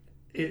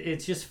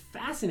it's just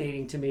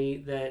fascinating to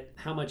me that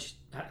how much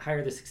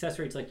higher the success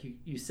rates, like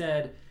you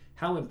said,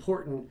 how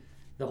important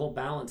the whole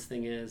balance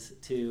thing is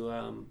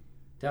to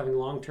having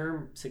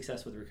long-term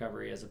success with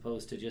recovery as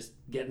opposed to just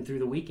getting through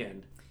the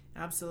weekend.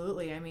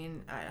 Absolutely. I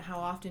mean, how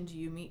often do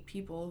you meet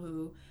people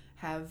who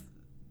have,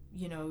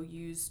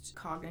 used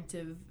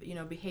cognitive,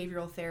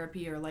 behavioral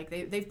therapy, or like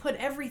they've put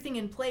everything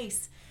in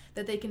place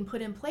that they can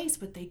put in place,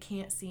 but they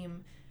can't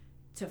seem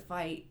to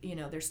fight,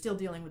 they're still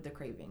dealing with the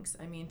cravings.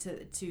 I mean,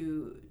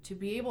 to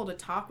be able to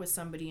talk with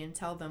somebody and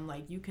tell them,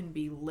 like, you can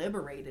be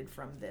liberated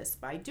from this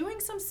by doing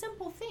some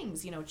simple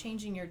things,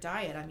 changing your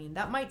diet. I mean,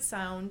 that might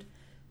sound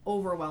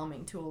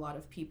overwhelming to a lot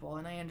of people,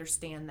 and I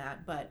understand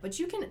that, but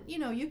you can,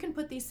 you can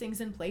put these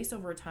things in place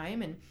over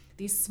time, and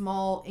these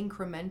small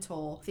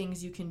incremental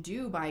things you can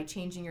do by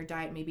changing your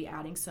diet, maybe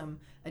adding some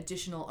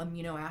additional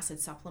amino acid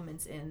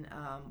supplements in,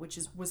 which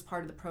was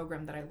part of the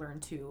program that I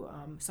learned to,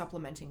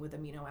 supplementing with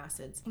amino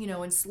acids,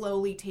 and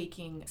slowly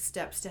taking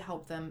steps to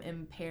help them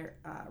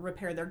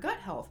repair their gut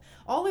health.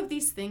 All of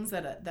these things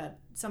that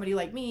somebody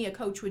like me, a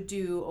coach, would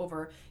do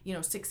over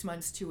 6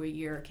 months to a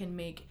year can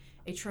make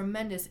a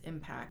tremendous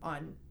impact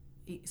on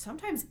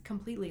sometimes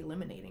completely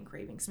eliminating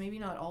cravings. Maybe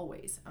not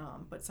always,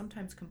 but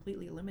sometimes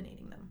completely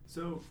eliminating them.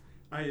 So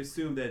I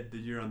assume that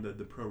you're on the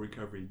Pro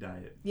Recovery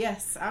diet.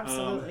 Yes,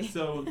 absolutely.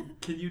 So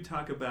can you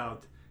talk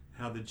about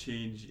how the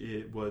change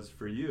it was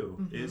for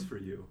you, is for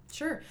you?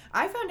 Sure.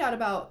 I found out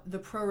about the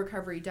Pro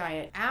Recovery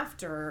diet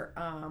after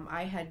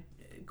I had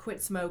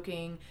quit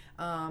smoking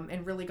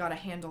and really got a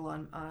handle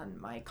on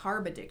my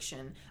carb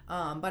addiction.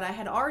 But I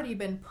had already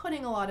been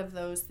putting a lot of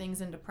those things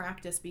into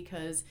practice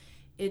because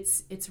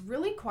it's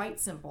really quite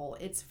simple.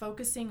 It's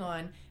focusing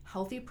on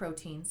healthy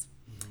proteins.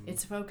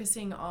 It's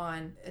focusing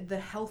on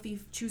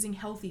choosing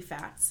healthy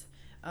fats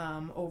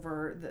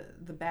over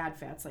the bad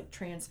fats like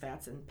trans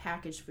fats and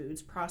packaged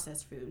foods,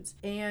 processed foods,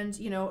 and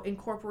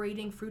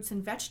incorporating fruits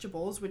and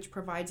vegetables, which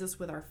provides us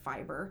with our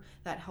fiber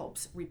that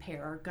helps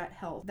repair our gut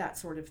health, that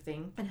sort of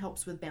thing, and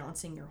helps with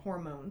balancing your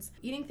hormones.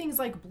 Eating things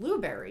like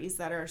blueberries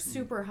that are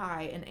super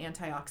high in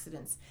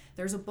antioxidants.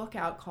 There's a book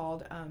out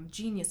called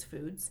Genius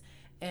Foods,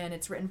 and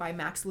it's written by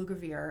Max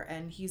Lugavere,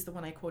 and he's the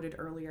one I quoted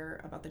earlier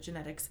about the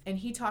genetics. And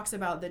he talks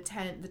about the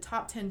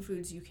top 10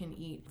 foods you can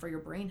eat for your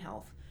brain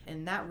health.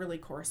 And that really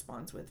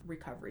corresponds with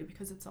recovery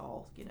because it's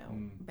all,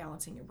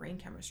 balancing your brain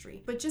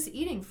chemistry. But just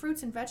eating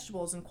fruits and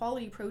vegetables and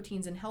quality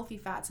proteins and healthy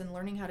fats and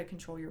learning how to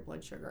control your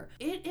blood sugar.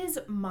 It is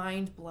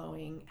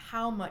mind-blowing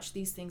how much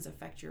these things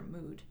affect your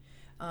mood.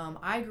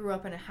 I grew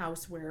up in a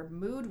house where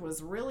mood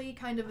was really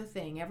kind of a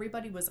thing.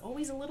 Everybody was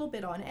always a little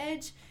bit on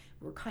edge.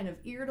 We're kind of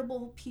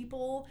irritable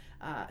people,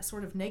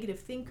 sort of negative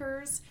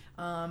thinkers,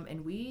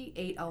 and we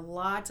ate a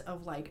lot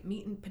of like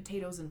meat and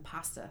potatoes and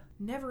pasta.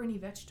 Never any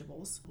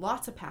vegetables.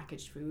 Lots of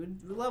packaged food.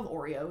 We love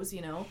Oreos,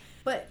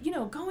 But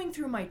going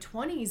through my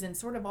 20s and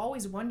sort of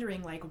always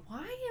wondering, like,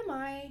 why am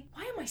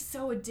I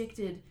so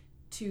addicted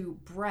to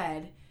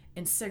bread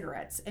and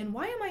cigarettes, and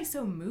why am I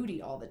so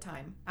moody all the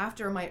time?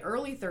 After my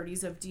early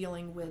 30s of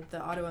dealing with the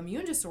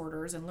autoimmune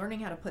disorders and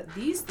learning how to put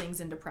these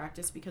things into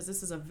practice, because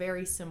this is a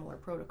very similar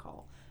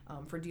protocol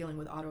for dealing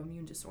with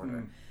autoimmune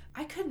disorder,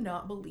 I could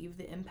not believe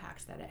the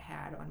impact that it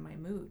had on my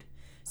mood.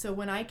 So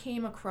when I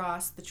came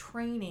across the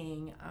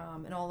training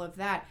and all of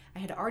that, I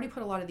had already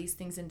put a lot of these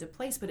things into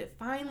place, but it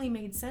finally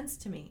made sense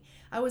to me.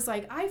 I was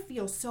like, I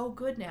feel so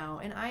good now,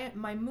 and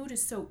my mood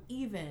is so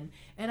even,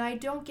 and I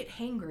don't get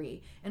hangry,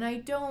 and I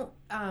don't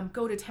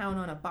go to town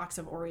on a box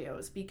of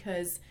Oreos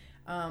because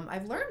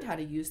I've learned how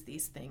to use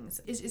these things.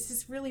 It's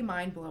just really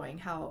mind-blowing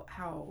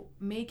how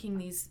making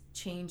these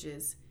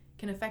changes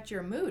can affect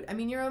your mood. I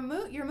mean, your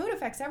mood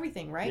affects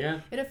everything, right?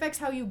 Yeah. It affects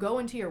how you go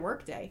into your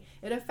workday.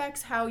 It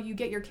affects how you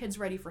get your kids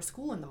ready for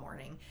school in the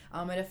morning.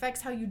 It affects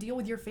how you deal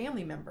with your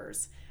family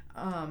members.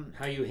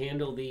 How you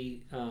handle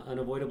the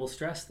unavoidable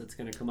stress that's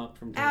going to come up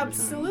from time to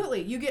time.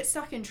 Absolutely. You get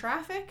stuck in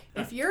traffic.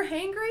 If you're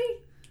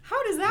hangry,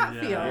 how does that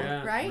feel,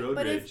 right? Road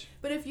rage.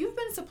 But if you've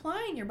been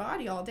supplying your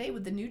body all day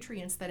with the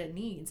nutrients that it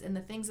needs and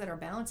the things that are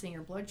balancing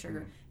your blood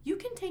sugar, you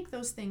can take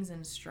those things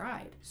in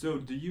stride. So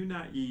do you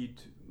not eat,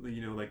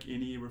 like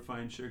any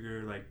refined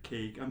sugar, like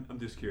cake? I'm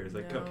just curious,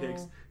 like No.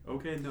 cupcakes?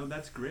 Okay, no,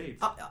 that's great.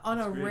 On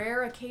That's a great.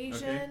 rare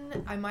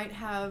occasion, I might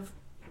have,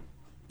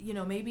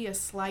 maybe a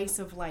slice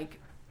of like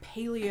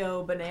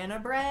paleo banana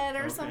bread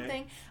or Okay.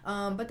 something,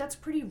 but that's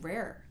pretty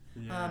rare.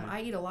 Yeah.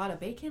 I eat a lot of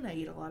bacon, I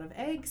eat a lot of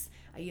eggs,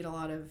 I eat a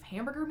lot of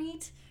hamburger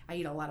meat, I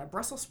eat a lot of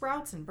Brussels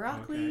sprouts and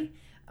broccoli.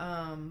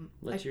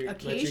 Let your yes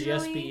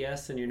Occasionally, be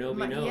yes and your no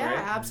be no, yeah, right?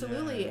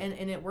 absolutely. Yeah.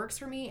 And it works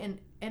for me,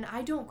 and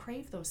I don't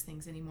crave those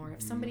things anymore.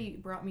 If somebody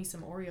brought me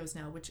some Oreos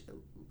now, which,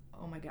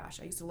 oh my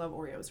gosh, I used to love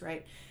Oreos,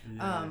 right?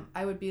 Yeah.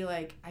 I would be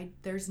like,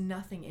 there's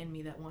nothing in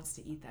me that wants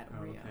to eat that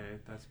Oreo. Okay,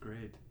 that's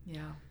great.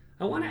 Yeah.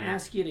 I want to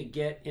ask you to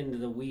get into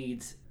the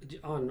weeds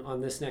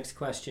on this next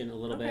question a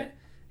little bit.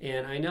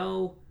 And I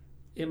know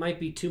it might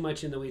be too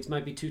much in the weeds,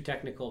 might be too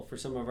technical for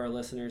some of our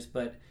listeners,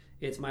 but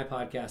it's my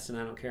podcast and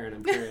I don't care and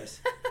I'm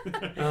curious.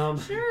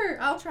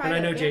 Sure, I'll try and to I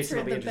know answer Jason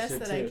will it be the best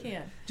interested that too.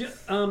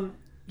 I can.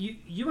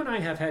 You and I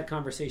have had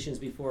conversations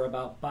before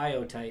about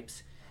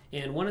biotypes,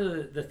 and one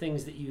of the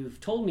things that you've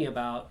told me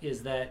about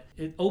is that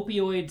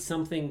opioid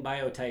something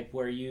biotype,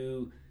 where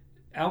you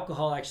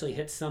alcohol actually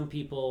hits some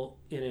people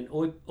in an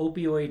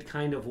opioid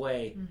kind of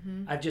way.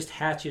 I've just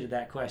hatcheted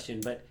that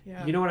question, but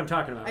you know what I'm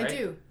talking about, right? I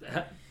do.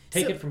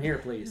 Take it from here,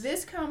 please.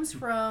 This comes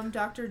from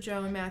Dr.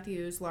 Joan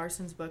Matthews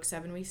Larson's book,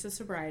 7 Weeks of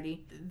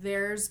Sobriety.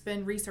 There's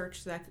been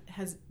research that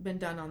has been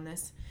done on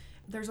this.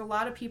 There's a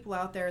lot of people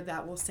out there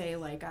that will say,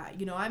 like,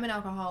 I'm an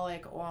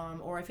alcoholic,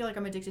 or I feel like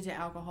I'm addicted to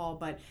alcohol,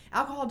 but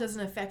alcohol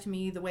doesn't affect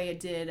me the way it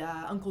did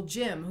Uncle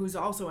Jim, who's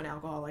also an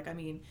alcoholic. I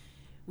mean,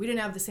 we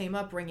didn't have the same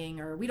upbringing,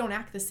 or we don't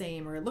act the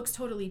same, or it looks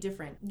totally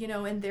different.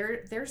 And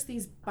there's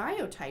these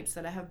biotypes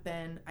that have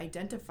been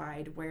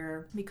identified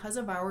where, because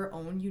of our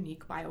own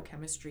unique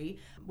biochemistry,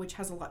 which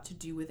has a lot to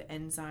do with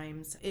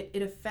enzymes,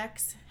 it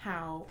affects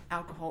how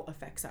alcohol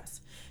affects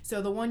us.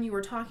 So the one you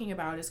were talking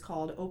about is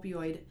called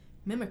opioid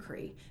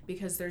mimicry,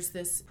 because there's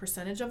this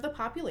percentage of the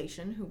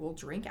population who will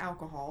drink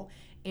alcohol,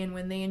 and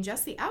when they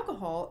ingest the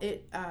alcohol,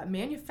 it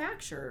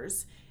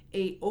manufactures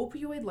a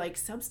opioid-like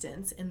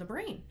substance in the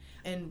brain.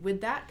 And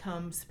with that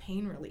comes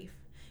pain relief.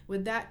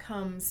 With that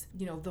comes,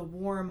 the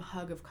warm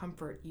hug of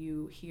comfort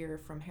you hear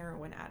from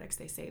heroin addicts.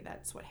 They say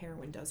that's what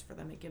heroin does for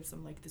them. It gives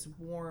them like this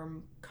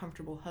warm,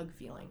 comfortable hug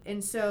feeling.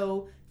 And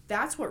so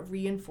that's what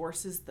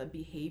reinforces the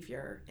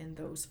behavior in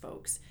those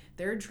folks.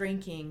 They're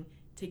drinking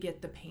to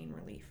get the pain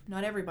relief.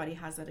 Not everybody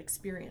has that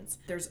experience.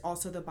 There's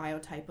also the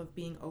biotype of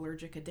being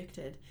allergic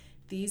addicted.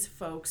 These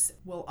folks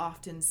will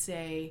often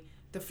say,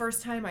 the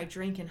first time I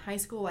drank in high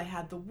school, I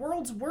had the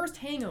world's worst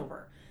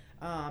hangover.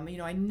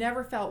 I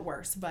never felt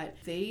worse, but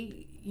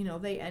they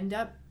end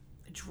up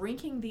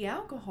drinking the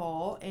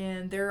alcohol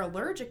and they're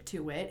allergic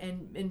to it.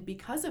 And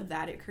because of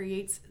that, it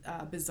creates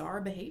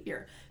bizarre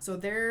behavior. So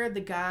they're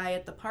the guy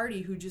at the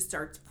party who just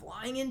starts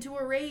flying into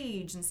a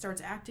rage and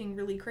starts acting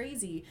really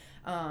crazy.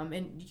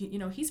 And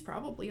he's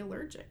probably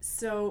allergic.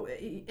 So,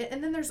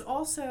 and then there's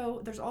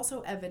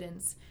also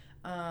evidence.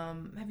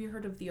 Have you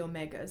heard of the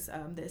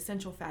omegas, the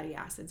essential fatty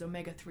acids,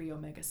 omega-3,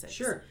 omega-6?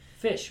 Sure.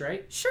 Fish,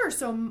 right? Sure.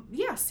 So,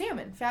 yeah,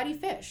 salmon, fatty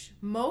fish.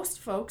 Most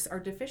folks are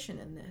deficient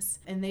in this.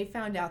 And they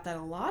found out that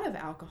a lot of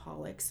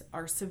alcoholics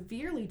are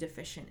severely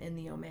deficient in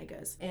the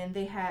omegas.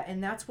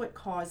 And that's what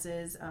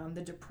causes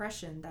the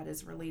depression that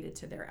is related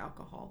to their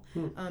alcohol.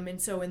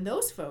 And so in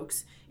those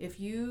folks, if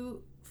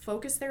you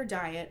focus their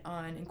diet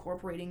on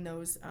incorporating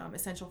those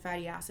essential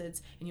fatty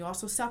acids, and you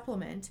also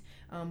supplement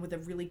with a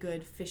really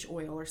good fish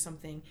oil or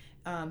something,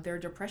 their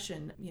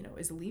depression,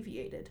 is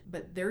alleviated.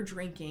 But they're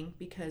drinking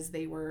because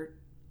they were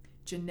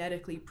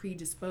genetically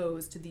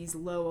predisposed to these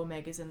low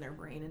omegas in their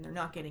brain, and they're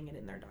not getting it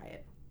in their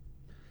diet.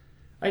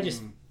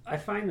 I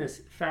find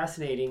this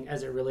fascinating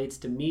as it relates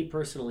to me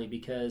personally,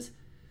 because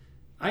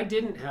I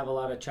didn't have a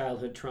lot of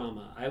childhood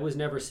trauma. I was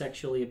never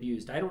sexually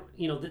abused.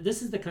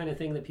 This is the kind of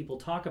thing that people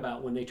talk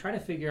about when they try to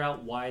figure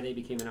out why they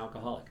became an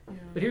alcoholic. Yeah.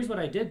 But here's what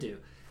I did do.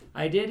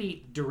 I did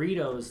eat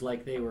Doritos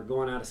like they were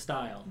going out of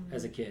style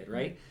as a kid,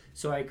 right?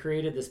 So I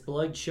created this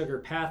blood sugar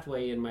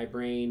pathway in my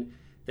brain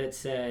that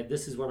said,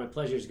 this is where my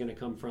pleasure is going to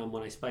come from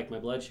when I spike my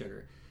blood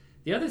sugar.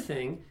 The other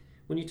thing,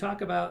 when you talk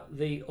about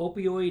the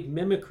opioid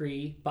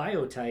mimicry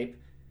biotype,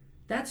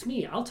 that's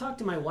me. I'll talk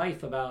to my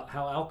wife about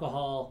how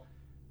alcohol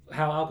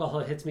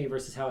hits me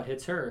versus how it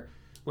hits her.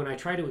 When I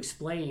try to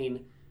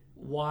explain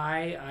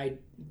why I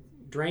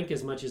drank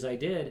as much as I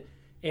did,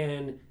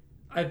 and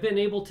I've been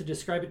able to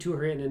describe it to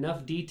her in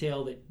enough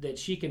detail that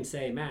she can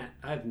say, Matt,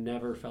 I've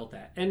never felt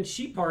that. And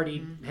she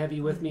partied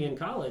heavy with me in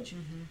college.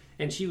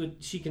 And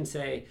she can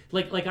say,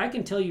 like I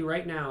can tell you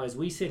right now, as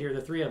we sit here,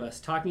 the three of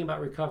us, talking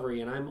about recovery,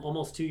 and I'm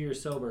almost 2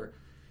 years sober,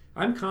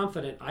 I'm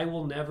confident I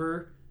will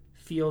never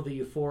feel the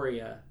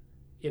euphoria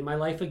in my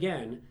life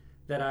again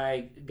that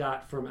I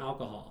got from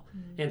alcohol.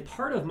 And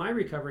part of my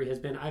recovery has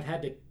been I've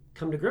had to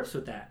come to grips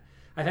with that.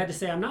 I've had to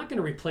say I'm not going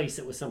to replace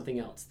it with something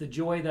else. The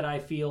joy that I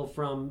feel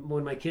from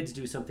when my kids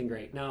do something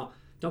great. Now,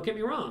 don't get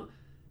me wrong.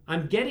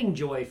 I'm getting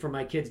joy from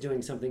my kids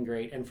doing something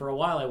great, and for a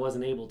while I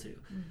wasn't able to.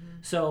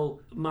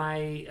 So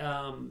my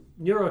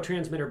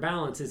neurotransmitter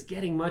balance is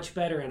getting much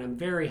better, and I'm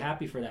very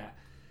happy for that.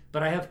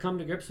 But I have come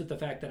to grips with the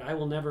fact that I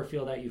will never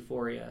feel that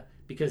euphoria,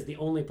 because the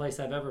only place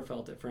I've ever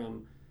felt it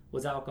from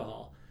was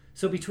alcohol.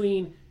 So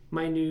between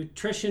my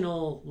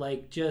nutritional,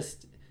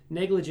 just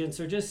negligence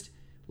or just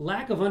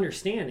lack of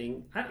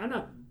understanding, I'm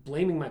not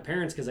blaming my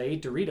parents because I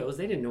ate Doritos.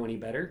 They didn't know any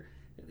better.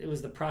 It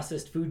was the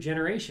processed food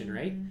generation,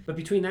 right? But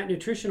between that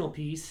nutritional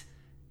piece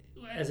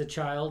as a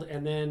child,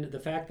 and then the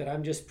fact that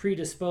I'm just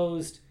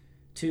predisposed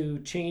to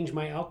change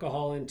my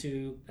alcohol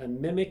into a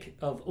mimic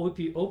of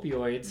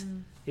opioids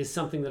is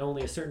something that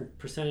only a certain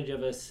percentage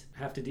of us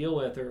have to deal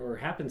with or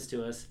happens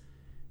to us.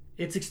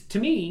 To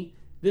me,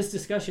 this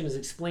discussion is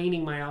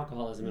explaining my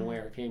alcoholism and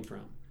where it came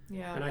from.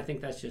 Yeah. And I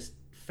think that's just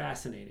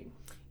fascinating.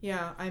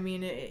 Yeah, I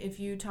mean, if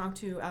you talk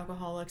to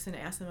alcoholics and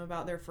ask them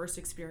about their first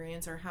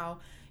experience or how,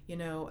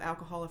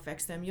 alcohol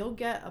affects them, you'll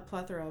get a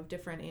plethora of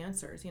different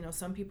answers.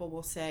 Some people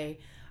will say,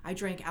 I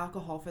drank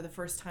alcohol for the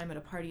first time at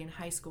a party in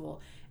high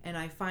school, and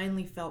I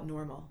finally felt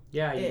normal.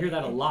 Yeah, you hear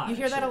that a lot. You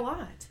hear that a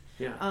lot.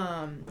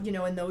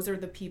 And those are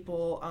the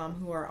people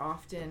who are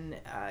often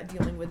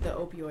dealing with the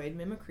opioid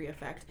mimicry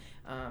effect.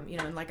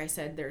 And like I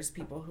said, there's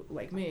people who,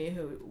 like me,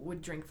 who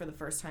would drink for the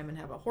first time and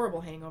have a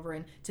horrible hangover,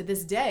 and to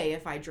this day,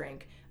 if I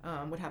drink,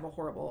 would have a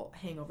horrible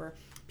hangover.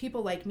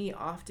 People like me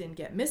often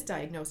get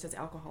misdiagnosed as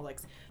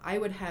alcoholics. I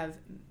would have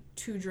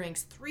 2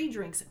 drinks, 3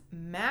 drinks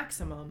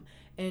maximum,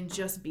 and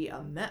just be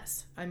a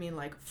mess. I mean,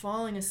 like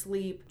falling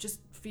asleep, just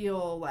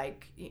feel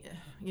like,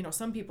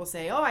 some people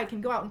say, oh, I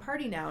can go out and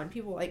party now. And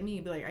people like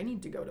me be like, I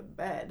need to go to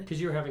bed. Because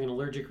you were having an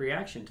allergic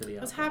reaction to the alcohol.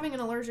 I was having an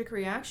allergic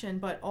reaction,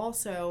 but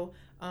also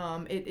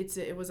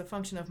it was a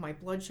function of my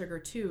blood sugar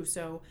too.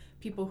 So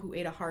people who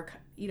eat a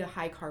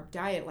high carb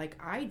diet like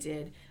I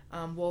did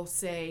will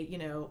say,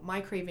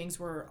 my cravings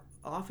were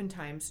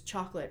oftentimes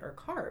chocolate or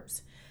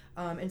carbs.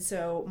 And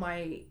so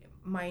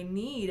my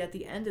need at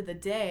the end of the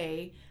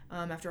day,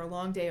 after a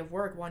long day of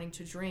work, wanting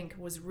to drink,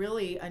 was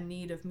really a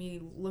need of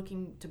me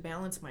looking to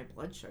balance my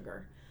blood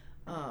sugar.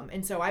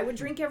 And so I would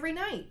drink every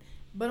night,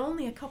 but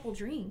only a couple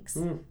drinks.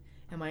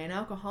 Am I an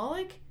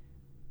alcoholic?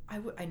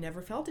 I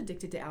never felt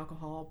addicted to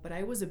alcohol, but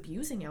I was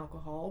abusing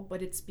alcohol,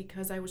 but it's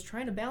because I was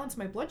trying to balance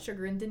my blood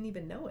sugar and didn't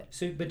even know it.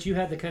 So, but you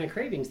had the kind of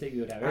cravings that you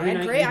would have. I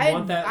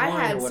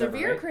had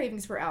severe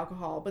cravings for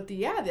alcohol, but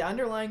the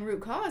underlying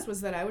root cause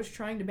was that I was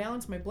trying to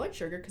balance my blood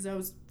sugar because I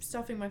was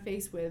stuffing my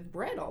face with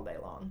bread all day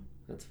long.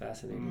 That's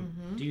fascinating.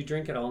 Mm-hmm. Do you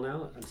drink at all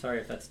now? I'm sorry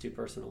if that's too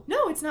personal.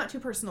 No, it's not too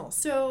personal.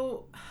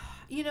 So,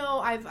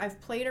 I've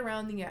played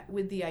around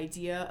with the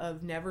idea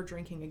of never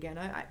drinking again.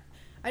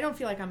 I don't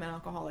feel like I'm an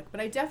alcoholic, but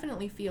I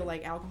definitely feel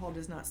like alcohol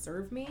does not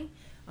serve me.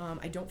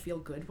 I don't feel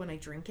good when I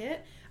drink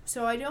it.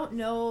 So I don't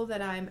know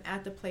that I'm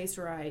at the place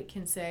where I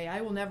can say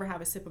I will never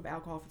have a sip of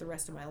alcohol for the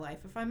rest of my life.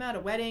 If I'm at a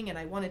wedding and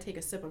I want to take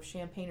a sip of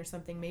champagne or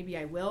something, maybe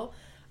I will.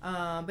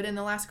 But in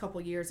the last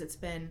couple years, it's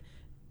been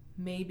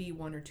maybe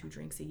 1 or 2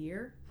 drinks a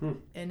year.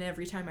 And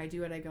every time I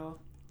do it, I go,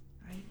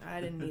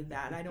 I didn't need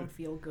that. I don't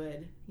feel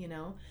good,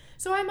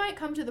 So I might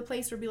come to the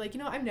place where be like,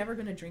 I'm never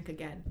going to drink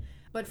again.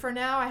 But for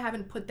now, I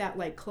haven't put that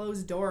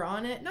closed door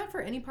on it, not for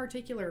any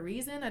particular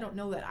reason. I don't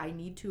know that I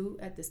need to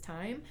at this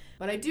time,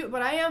 but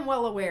I am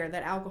well aware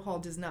that alcohol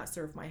does not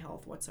serve my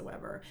health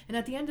whatsoever. And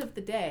at the end of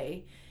the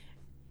day,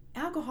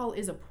 alcohol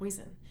is a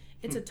poison.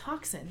 It's a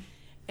toxin.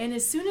 And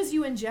as soon as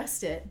you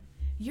ingest it,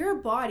 your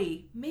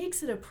body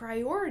makes it a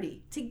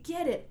priority to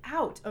get it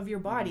out of your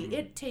body.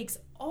 It takes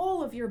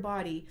all of your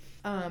body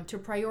to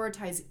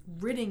prioritize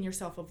ridding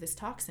yourself of this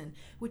toxin,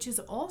 which is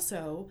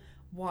also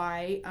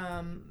why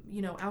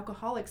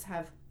alcoholics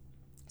have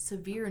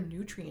severe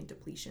nutrient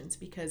depletions,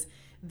 because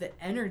the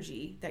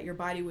energy that your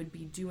body would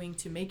be doing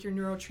to make your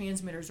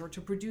neurotransmitters or to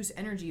produce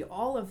energy,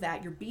 all of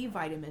that, your B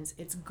vitamins,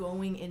 it's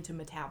going into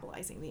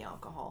metabolizing the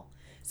alcohol.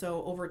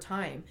 So over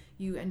time,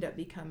 you end up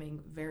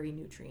becoming very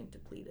nutrient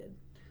depleted.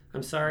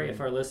 I'm sorry if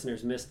our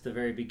listeners missed the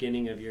very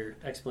beginning of your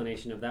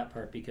explanation of that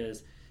part,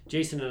 because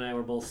Jason and I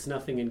were both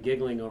snuffing and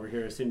giggling over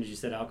here as soon as you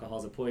said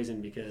alcohol's a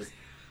poison, because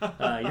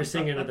you're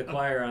singing to the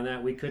choir on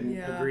that. We couldn't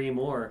agree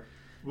more.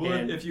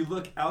 Well, if you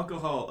look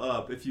alcohol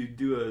up, if you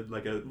do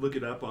look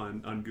it up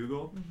on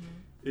Google,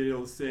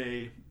 it'll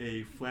say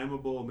a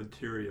flammable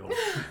material.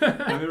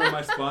 I remember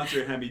my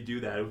sponsor had me do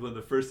that. It was one of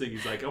the first things.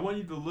 He's like, I want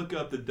you to look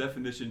up the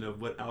definition of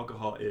what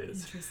alcohol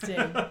is. Interesting.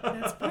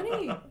 That's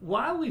funny.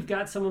 While we've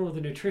got someone with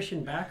a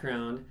nutrition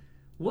background,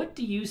 what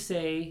do you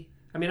say?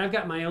 I mean, I've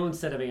got my own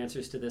set of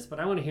answers to this, but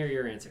I want to hear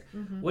your answer.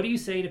 What do you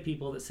say to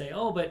people that say,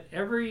 oh, but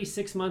every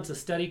 6 months a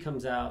study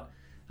comes out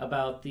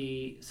about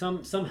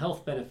some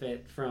health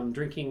benefit from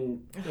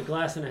drinking a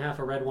glass and a half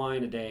of red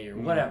wine a day or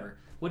whatever?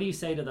 What do you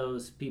say to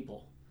those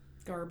people?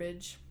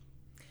 Garbage.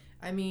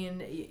 I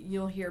mean,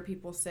 you'll hear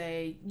people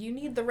say, you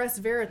need the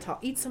resveratrol,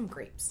 eat some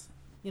grapes.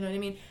 You know what I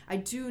mean? I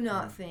do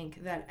not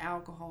think that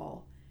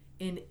alcohol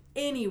in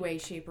any way,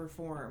 shape, or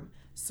form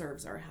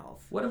serves our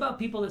health. What about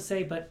people that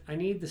say, but I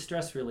need the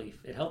stress relief.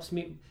 It helps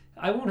me.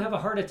 I won't have a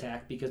heart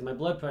attack because my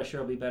blood pressure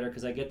will be better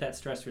because I get that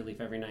stress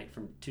relief every night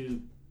from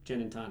 2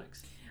 gin and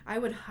tonics. I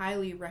would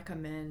highly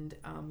recommend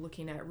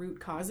looking at root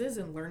causes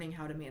and learning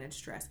how to manage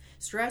stress.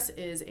 Stress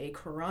is a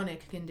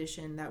chronic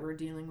condition that we're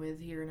dealing with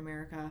here in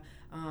America.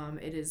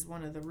 It is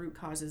one of the root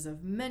causes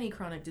of many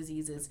chronic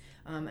diseases.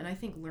 And I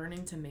think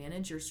learning to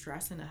manage your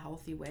stress in a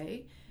healthy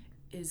way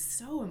is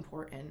so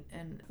important.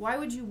 And why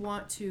would you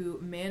want to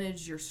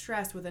manage your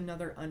stress with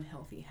another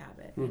unhealthy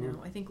habit? You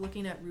know, I think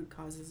looking at root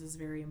causes is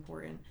very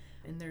important.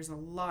 And there's a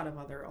lot of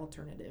other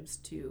alternatives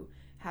to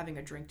having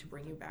a drink to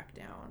bring you back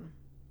down.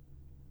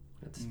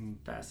 That's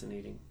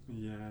fascinating.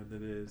 Yeah,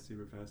 that is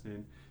super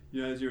fascinating.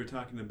 As you were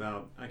talking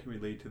about, I can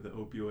relate to the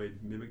opioid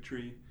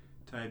mimicry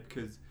type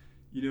because,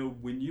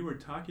 when you were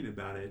talking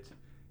about it,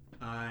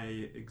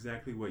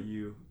 exactly what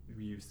you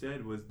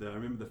said was I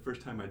remember the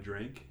first time I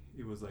drank,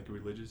 it was like a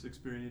religious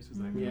experience. It was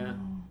like, oh,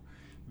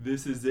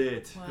 this is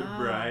it,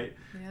 right?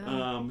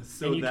 Yeah.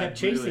 So and you kept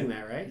chasing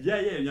that, right? Yeah.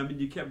 I mean,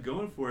 you kept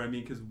going for it. I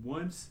mean,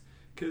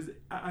 because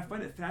I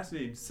find it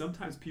fascinating.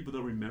 Sometimes people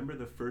don't remember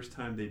the first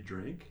time they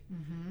drank.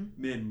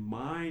 Man,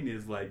 mine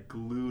is like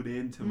glued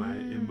into my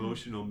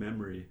emotional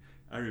memory.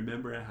 I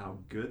remember how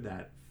good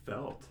that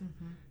felt.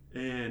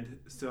 And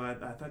so I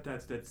thought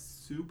that's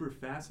super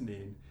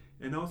fascinating.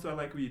 And also I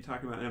like what you're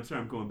talking about, and I'm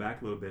sorry I'm going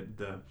back a little bit,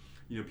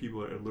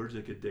 people are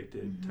allergic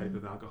addicted type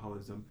of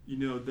alcoholism.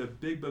 The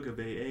big book of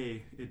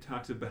AA, it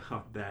talks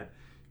about that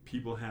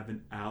people have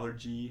an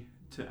allergy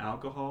to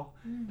alcohol.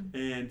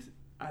 And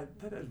I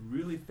thought that was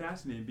really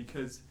fascinating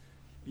because,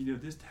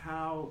 just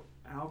how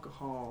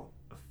alcohol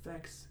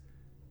affects,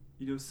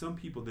 some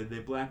people that they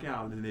black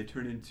out and then they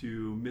turn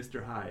into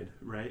Mr. Hyde,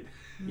 right?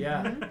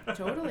 Yeah.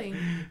 Totally.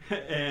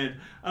 And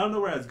I don't know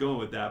where I was going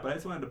with that, but I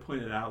just wanted to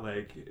point it out,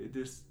 like,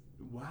 this,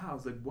 wow,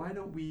 it's like, why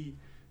don't we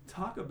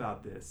talk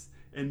about this?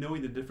 And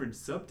knowing the different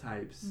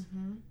subtypes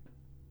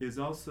is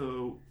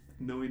also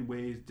knowing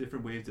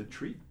different ways to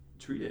treat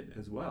it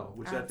as well,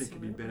 which I think can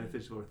be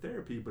beneficial for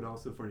therapy, but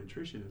also for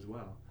nutrition as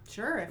well.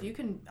 Sure, if you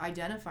can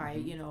identify,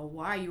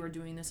 why you were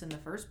doing this in the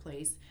first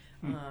place.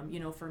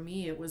 For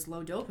me, it was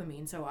low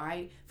dopamine, so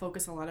I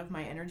focus a lot of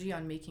my energy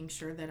on making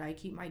sure that I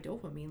keep my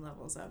dopamine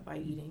levels up by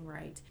eating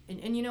right.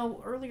 And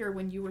earlier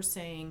when you were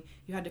saying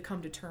you had to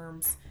come to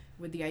terms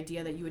with the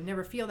idea that you would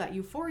never feel that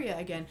euphoria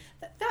again,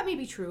 that may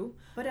be true,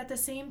 but at the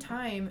same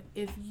time,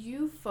 if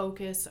you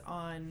focus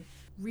on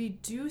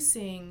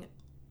reducing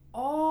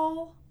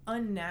all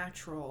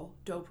unnatural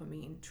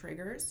dopamine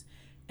triggers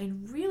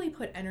and really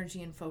put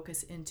energy and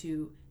focus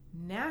into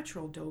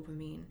natural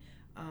dopamine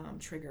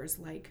triggers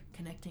like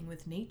connecting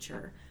with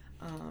nature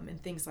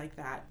and things like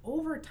that,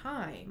 over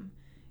time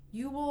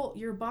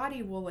your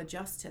body will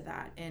adjust to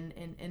that,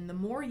 and the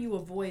more you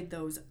avoid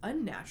those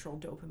unnatural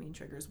dopamine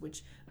triggers,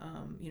 which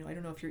I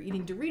don't know if you're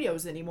eating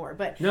Doritos anymore,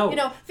 but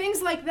no.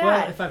 Things like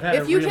that. Well,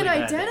 if you can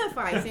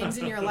identify things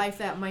in your life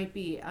that might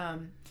be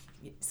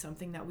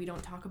something that we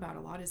don't talk about a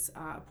lot is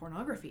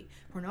pornography.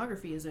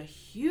 Pornography is a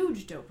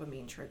huge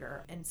dopamine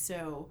trigger, and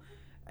so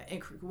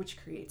which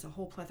creates a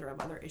whole plethora of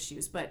other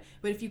issues. But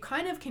if you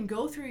kind of can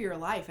go through your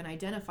life and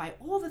identify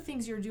all the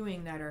things you're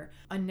doing that are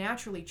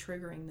unnaturally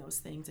triggering those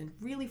things and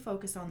really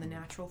focus on the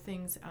natural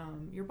things,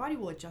 your body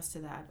will adjust to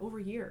that over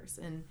years.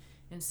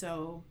 And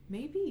so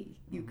maybe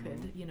you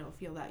could,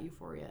 feel that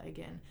euphoria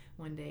again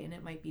one day, and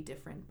it might be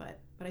different, but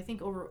I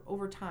think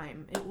over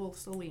time it will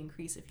slowly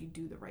increase if you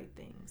do the right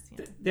things.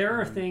 There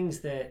are things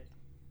that,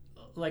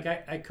 like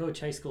I coach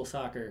high school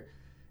soccer,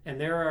 and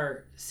there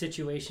are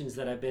situations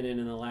that I've been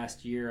in the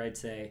last year, I'd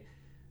say,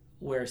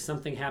 where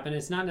something happened.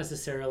 It's not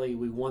necessarily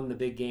we won the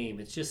big game.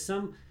 It's just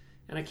and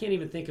I can't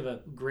even think of a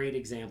great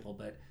example,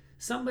 but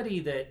somebody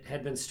that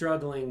had been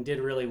struggling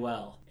did really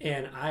well.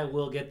 And I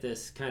will get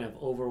this kind of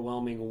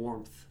overwhelming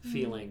warmth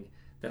feeling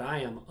that I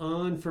am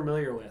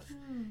unfamiliar with.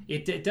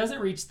 It doesn't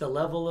reach the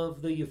level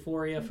of the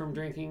euphoria from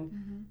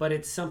drinking, but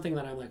it's something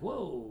that I'm like,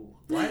 whoa,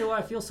 why do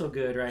I feel so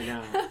good right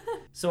now?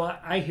 So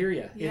I hear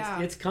you.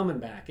 It's coming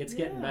back. It's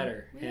getting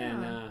better. Yeah.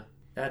 And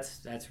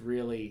that's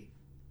really,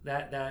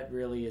 that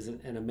really is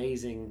an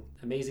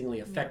amazingly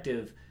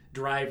effective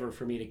driver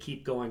for me to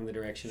keep going the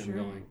direction I'm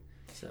going.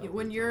 So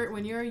when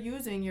you're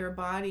using your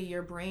body,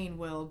 your brain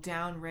will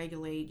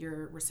down-regulate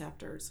your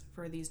receptors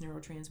for these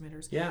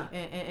neurotransmitters. Yeah.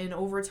 And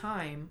over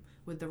time,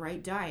 with the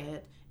right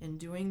diet and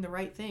doing the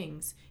right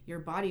things, your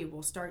body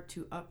will start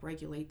to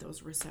upregulate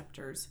those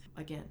receptors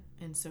again.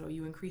 And so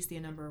you increase the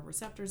number of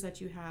receptors that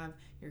you have,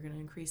 you're going to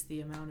increase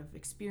the amount of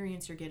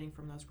experience you're getting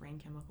from those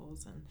brain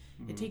chemicals. And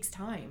it takes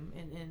time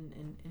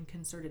and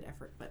concerted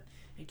effort, but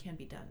it can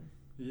be done.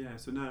 Yeah,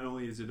 so not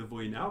only is it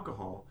avoiding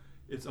alcohol,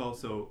 it's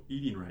also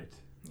eating right.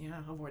 Yeah,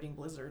 avoiding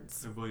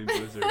blizzards. Avoiding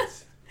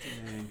blizzards.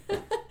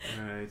 Dang.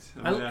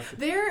 All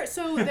right.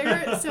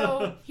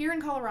 So here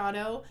in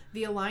Colorado,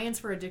 the Alliance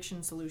for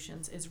Addiction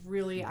Solutions is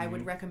really, I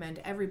would recommend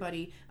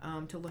everybody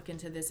to look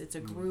into this. It's a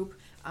group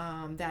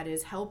that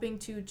is helping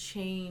to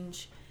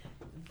change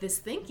this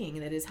thinking,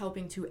 that is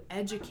helping to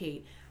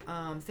educate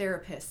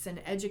therapists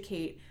and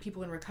educate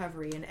people in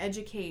recovery and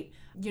educate,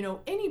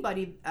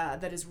 anybody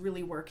that is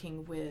really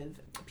working with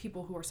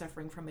people who are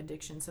suffering from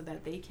addiction so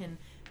that they can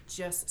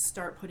just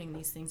start putting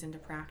these things into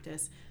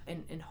practice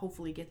and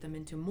hopefully get them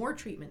into more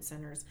treatment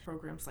centers,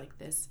 programs like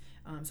this.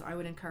 So I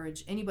would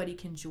encourage anybody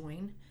can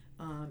join,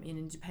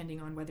 and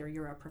depending on whether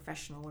you're a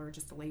professional or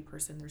just a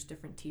layperson, there's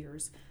different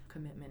tiers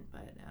commitment,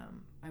 but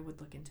I would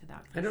look into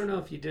that. I don't know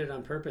if you did it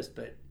on purpose,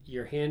 but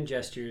your hand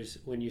gestures,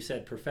 when you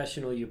said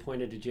professional, you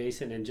pointed to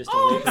Jason, and just a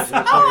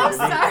layperson pointed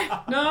to me. Sorry.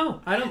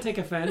 No, I don't take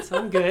offense.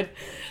 I'm good.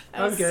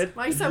 I'm good.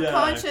 My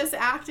subconscious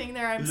acting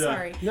there. I'm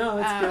sorry. No,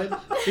 it's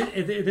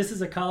good. This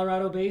is a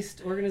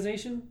Colorado-based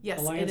organization? Yes,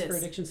 Alliance it is. for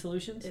Addiction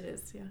Solutions? It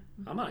is, yeah.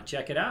 I'm going to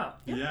check it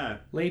out. Yeah.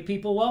 Lay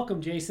people welcome,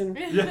 Jason.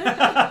 Sorry.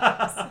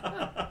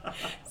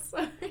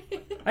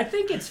 I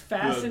think it's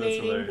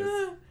fascinating. That's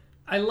hilarious.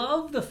 I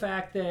love the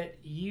fact that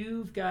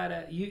you've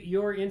got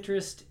your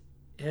interest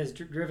has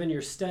driven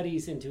your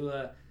studies into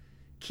a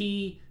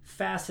key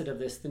facet of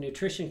this, the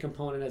nutrition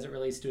component as it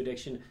relates to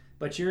addiction,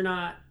 but you're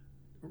not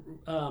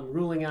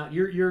ruling out,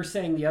 you're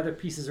saying the other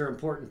pieces are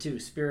important too,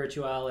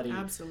 spirituality.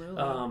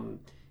 Absolutely.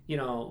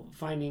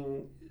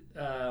 Finding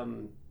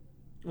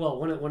well,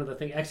 one of the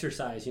things,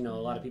 exercise, a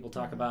lot of people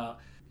talk about,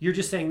 you're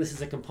just saying this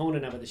is a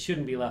component of it that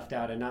shouldn't be left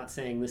out, and not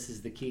saying this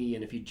is the key,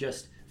 and if you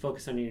just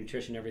focus on your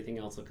nutrition, everything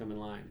else will come in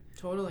line.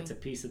 Totally. It's a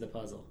piece of the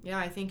puzzle. Yeah,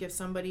 I think if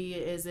somebody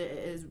is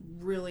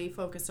really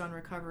focused on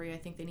recovery, I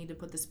think they need to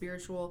put the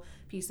spiritual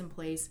piece in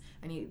place,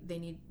 and they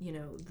need,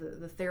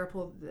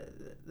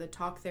 the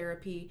talk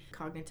therapy,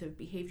 cognitive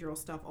behavioral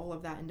stuff, all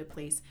of that into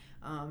place.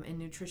 And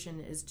nutrition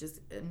is just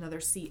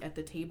another seat at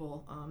the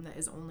table that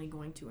is only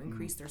going to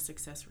increase their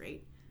success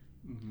rate.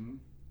 Mm-hmm.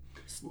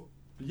 Well,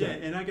 yeah,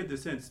 and I get the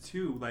sense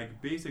too,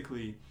 like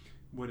basically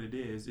what it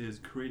is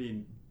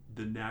creating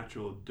the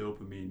natural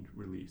dopamine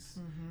release.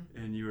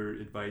 Mm-hmm. And you're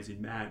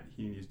advising Matt,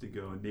 he needs to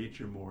go in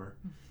nature more.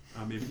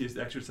 Maybe he needs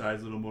to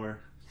exercise a little more.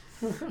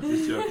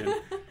 Just joking.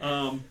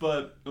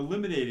 But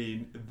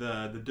eliminating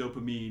the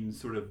dopamine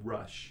sort of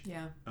rush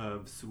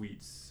of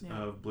sweets,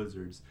 of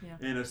blizzards,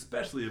 and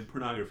especially of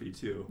pornography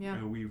too. Yeah.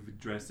 And we've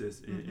addressed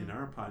this in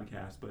our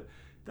podcast, but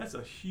that's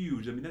a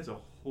huge, that's a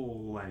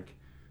whole like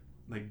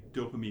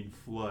dopamine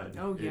flood.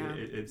 Oh yeah.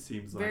 It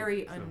seems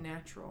very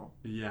unnatural.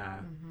 Yeah.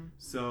 Mm-hmm.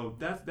 So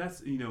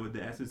that's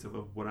the essence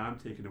of what I'm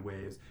taking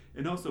away is,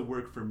 and also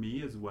work for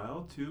me as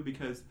well too,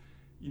 because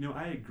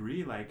I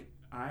agree, like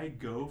I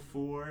go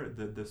for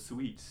the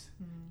sweets.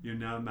 Mm-hmm.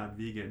 Now I'm not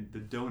vegan, the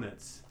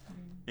donuts,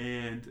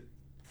 and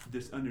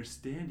this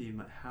understanding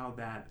like how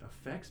that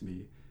affects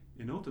me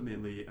and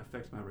ultimately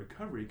affects my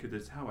recovery because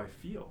it's how I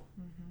feel.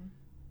 Mm-hmm.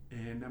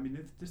 And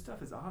this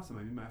stuff is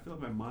awesome. I feel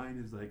like my mind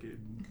is like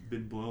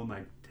been blown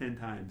like 10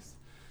 times.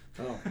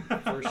 Oh,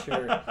 for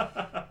sure.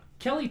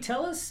 Kelly,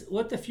 tell us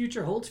what the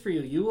future holds for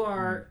you. You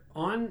are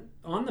on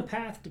the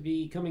path to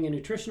becoming a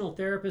nutritional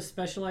therapist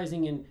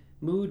specializing in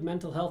mood,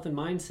 mental health, and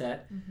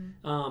mindset.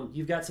 Mm-hmm.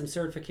 You've got some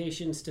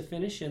certifications to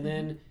finish, and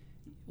then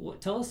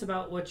tell us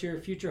about what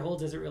your future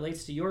holds as it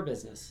relates to your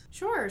business.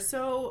 Sure.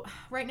 So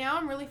right now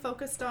I'm really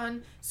focused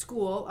on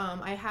school.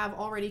 I have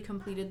already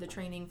completed the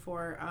training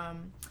for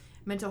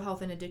mental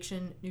health and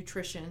addiction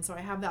nutrition, so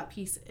I have that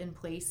piece in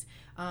place,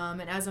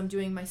 and as I'm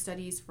doing my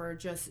studies for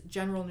just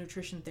general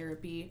nutrition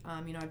therapy,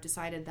 I've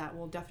decided that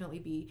will definitely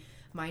be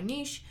my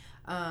niche.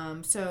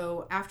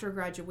 So after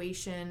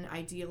graduation,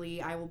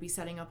 ideally I will be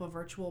setting up a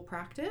virtual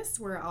practice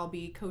where I'll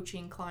be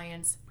coaching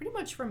clients pretty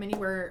much from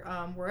anywhere,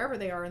 wherever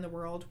they are in the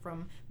world,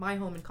 from my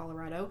home in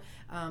Colorado.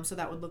 So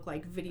that would look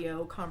like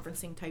video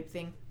conferencing type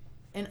thing,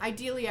 and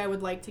ideally I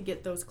would like to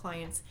get those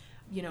clients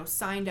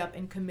signed up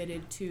and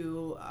committed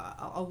to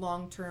a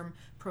long-term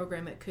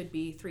program. It could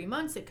be 3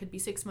 months, it could be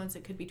 6 months,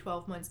 it could be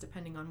 12 months,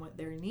 depending on what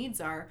their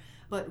needs are.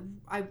 But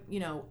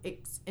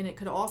it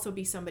could also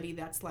be somebody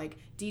that's like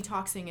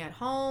detoxing at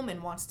home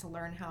and wants to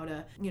learn how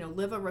to,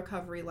 live a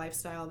recovery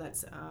lifestyle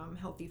that's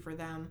healthy for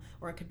them.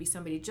 Or it could be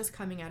somebody just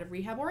coming out of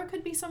rehab, or it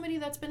could be somebody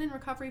that's been in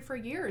recovery for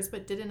years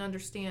but didn't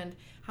understand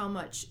how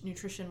much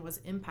nutrition was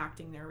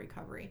impacting their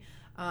recovery.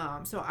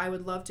 So I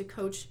would love to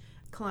coach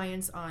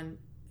clients on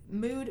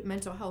mood,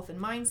 mental health, and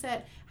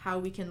mindset, how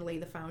we can lay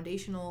the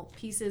foundational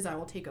pieces. I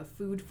will take a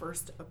food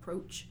first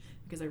approach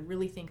because I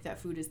really think that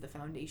food is the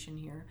foundation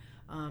here,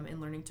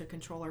 in learning to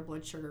control our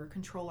blood sugar,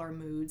 control our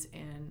moods,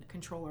 and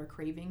control our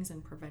cravings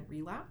and prevent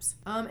relapse.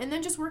 And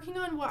then just working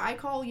on what I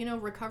call,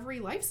 recovery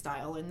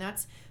lifestyle, and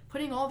that's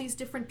putting all these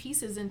different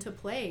pieces into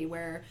play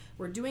where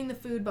we're doing the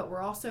food, but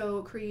we're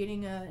also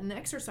creating an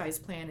exercise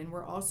plan, and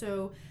we're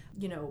also,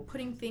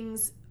 putting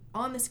things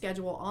on the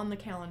schedule, on the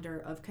calendar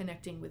of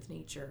connecting with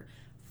nature,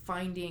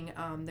 finding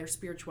their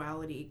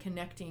spirituality,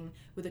 connecting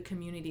with a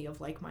community of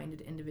like-minded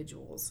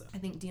individuals. I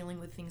think dealing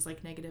with things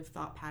like negative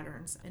thought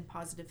patterns and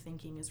positive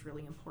thinking is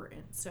really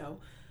important. So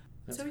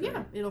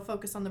yeah, it'll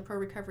focus on the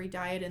pro-recovery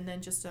diet and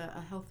then just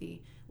a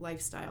healthy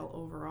lifestyle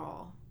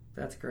overall.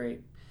 That's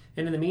great.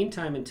 And in the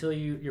meantime, until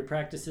your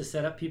practice is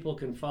set up, people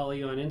can follow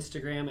you on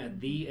Instagram at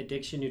The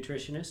Addiction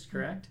Nutritionist,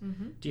 correct?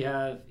 Mm-hmm. Do you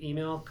have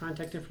email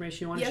contact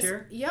information you want to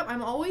share? Yep.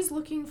 I'm always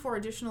looking for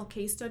additional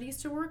case studies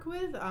to work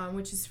with,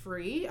 which is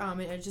free.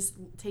 It just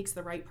takes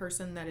the right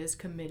person that is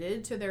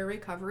committed to their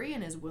recovery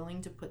and is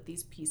willing to put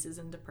these pieces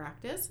into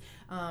practice.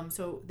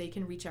 So they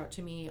can reach out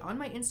to me on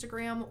my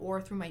Instagram or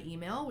through my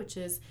email, which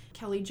is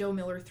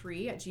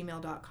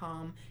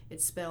kellyjomiller3@gmail.com.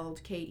 It's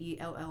spelled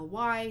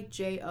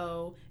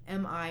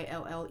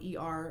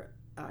KELLYJOMILLER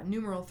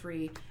numeral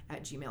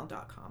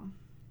 3@gmail.com.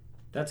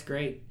 That's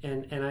great.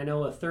 And I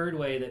know a third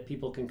way that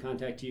people can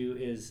contact you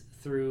is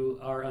through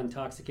our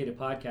Untoxicated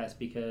podcast,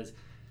 because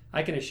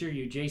I can assure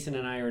you, Jason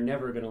and I are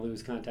never going to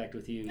lose contact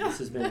with you. This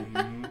has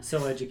been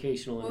so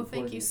educational and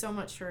important. Thank you so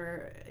much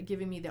for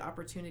giving me the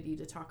opportunity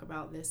to talk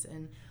about this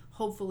and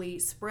hopefully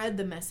spread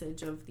the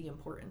message of the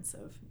importance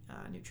of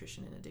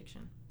nutrition and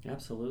addiction.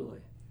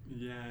 Absolutely.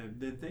 Yeah,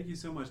 thank you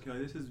so much, Kelly.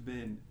 This has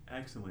been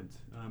excellent,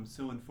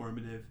 so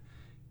informative,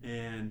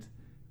 and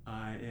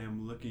I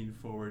am looking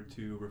forward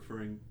to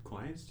referring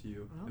clients to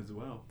you as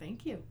well.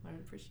 Thank you. I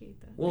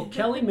appreciate that. Well,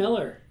 Kelly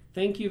Miller,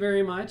 thank you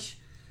very much.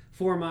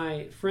 For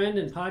my friend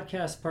and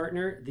podcast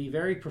partner, the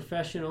very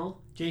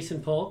professional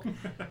Jason Polk,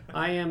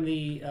 I am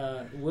the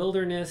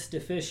wilderness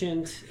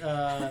deficient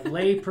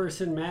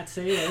layperson Matt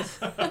Salas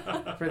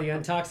for the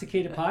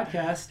Untoxicated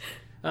podcast.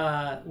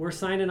 we're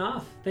signing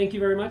off. Thank you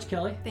very much,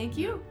 Kelly. Thank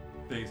you.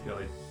 Thanks,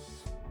 Kelly.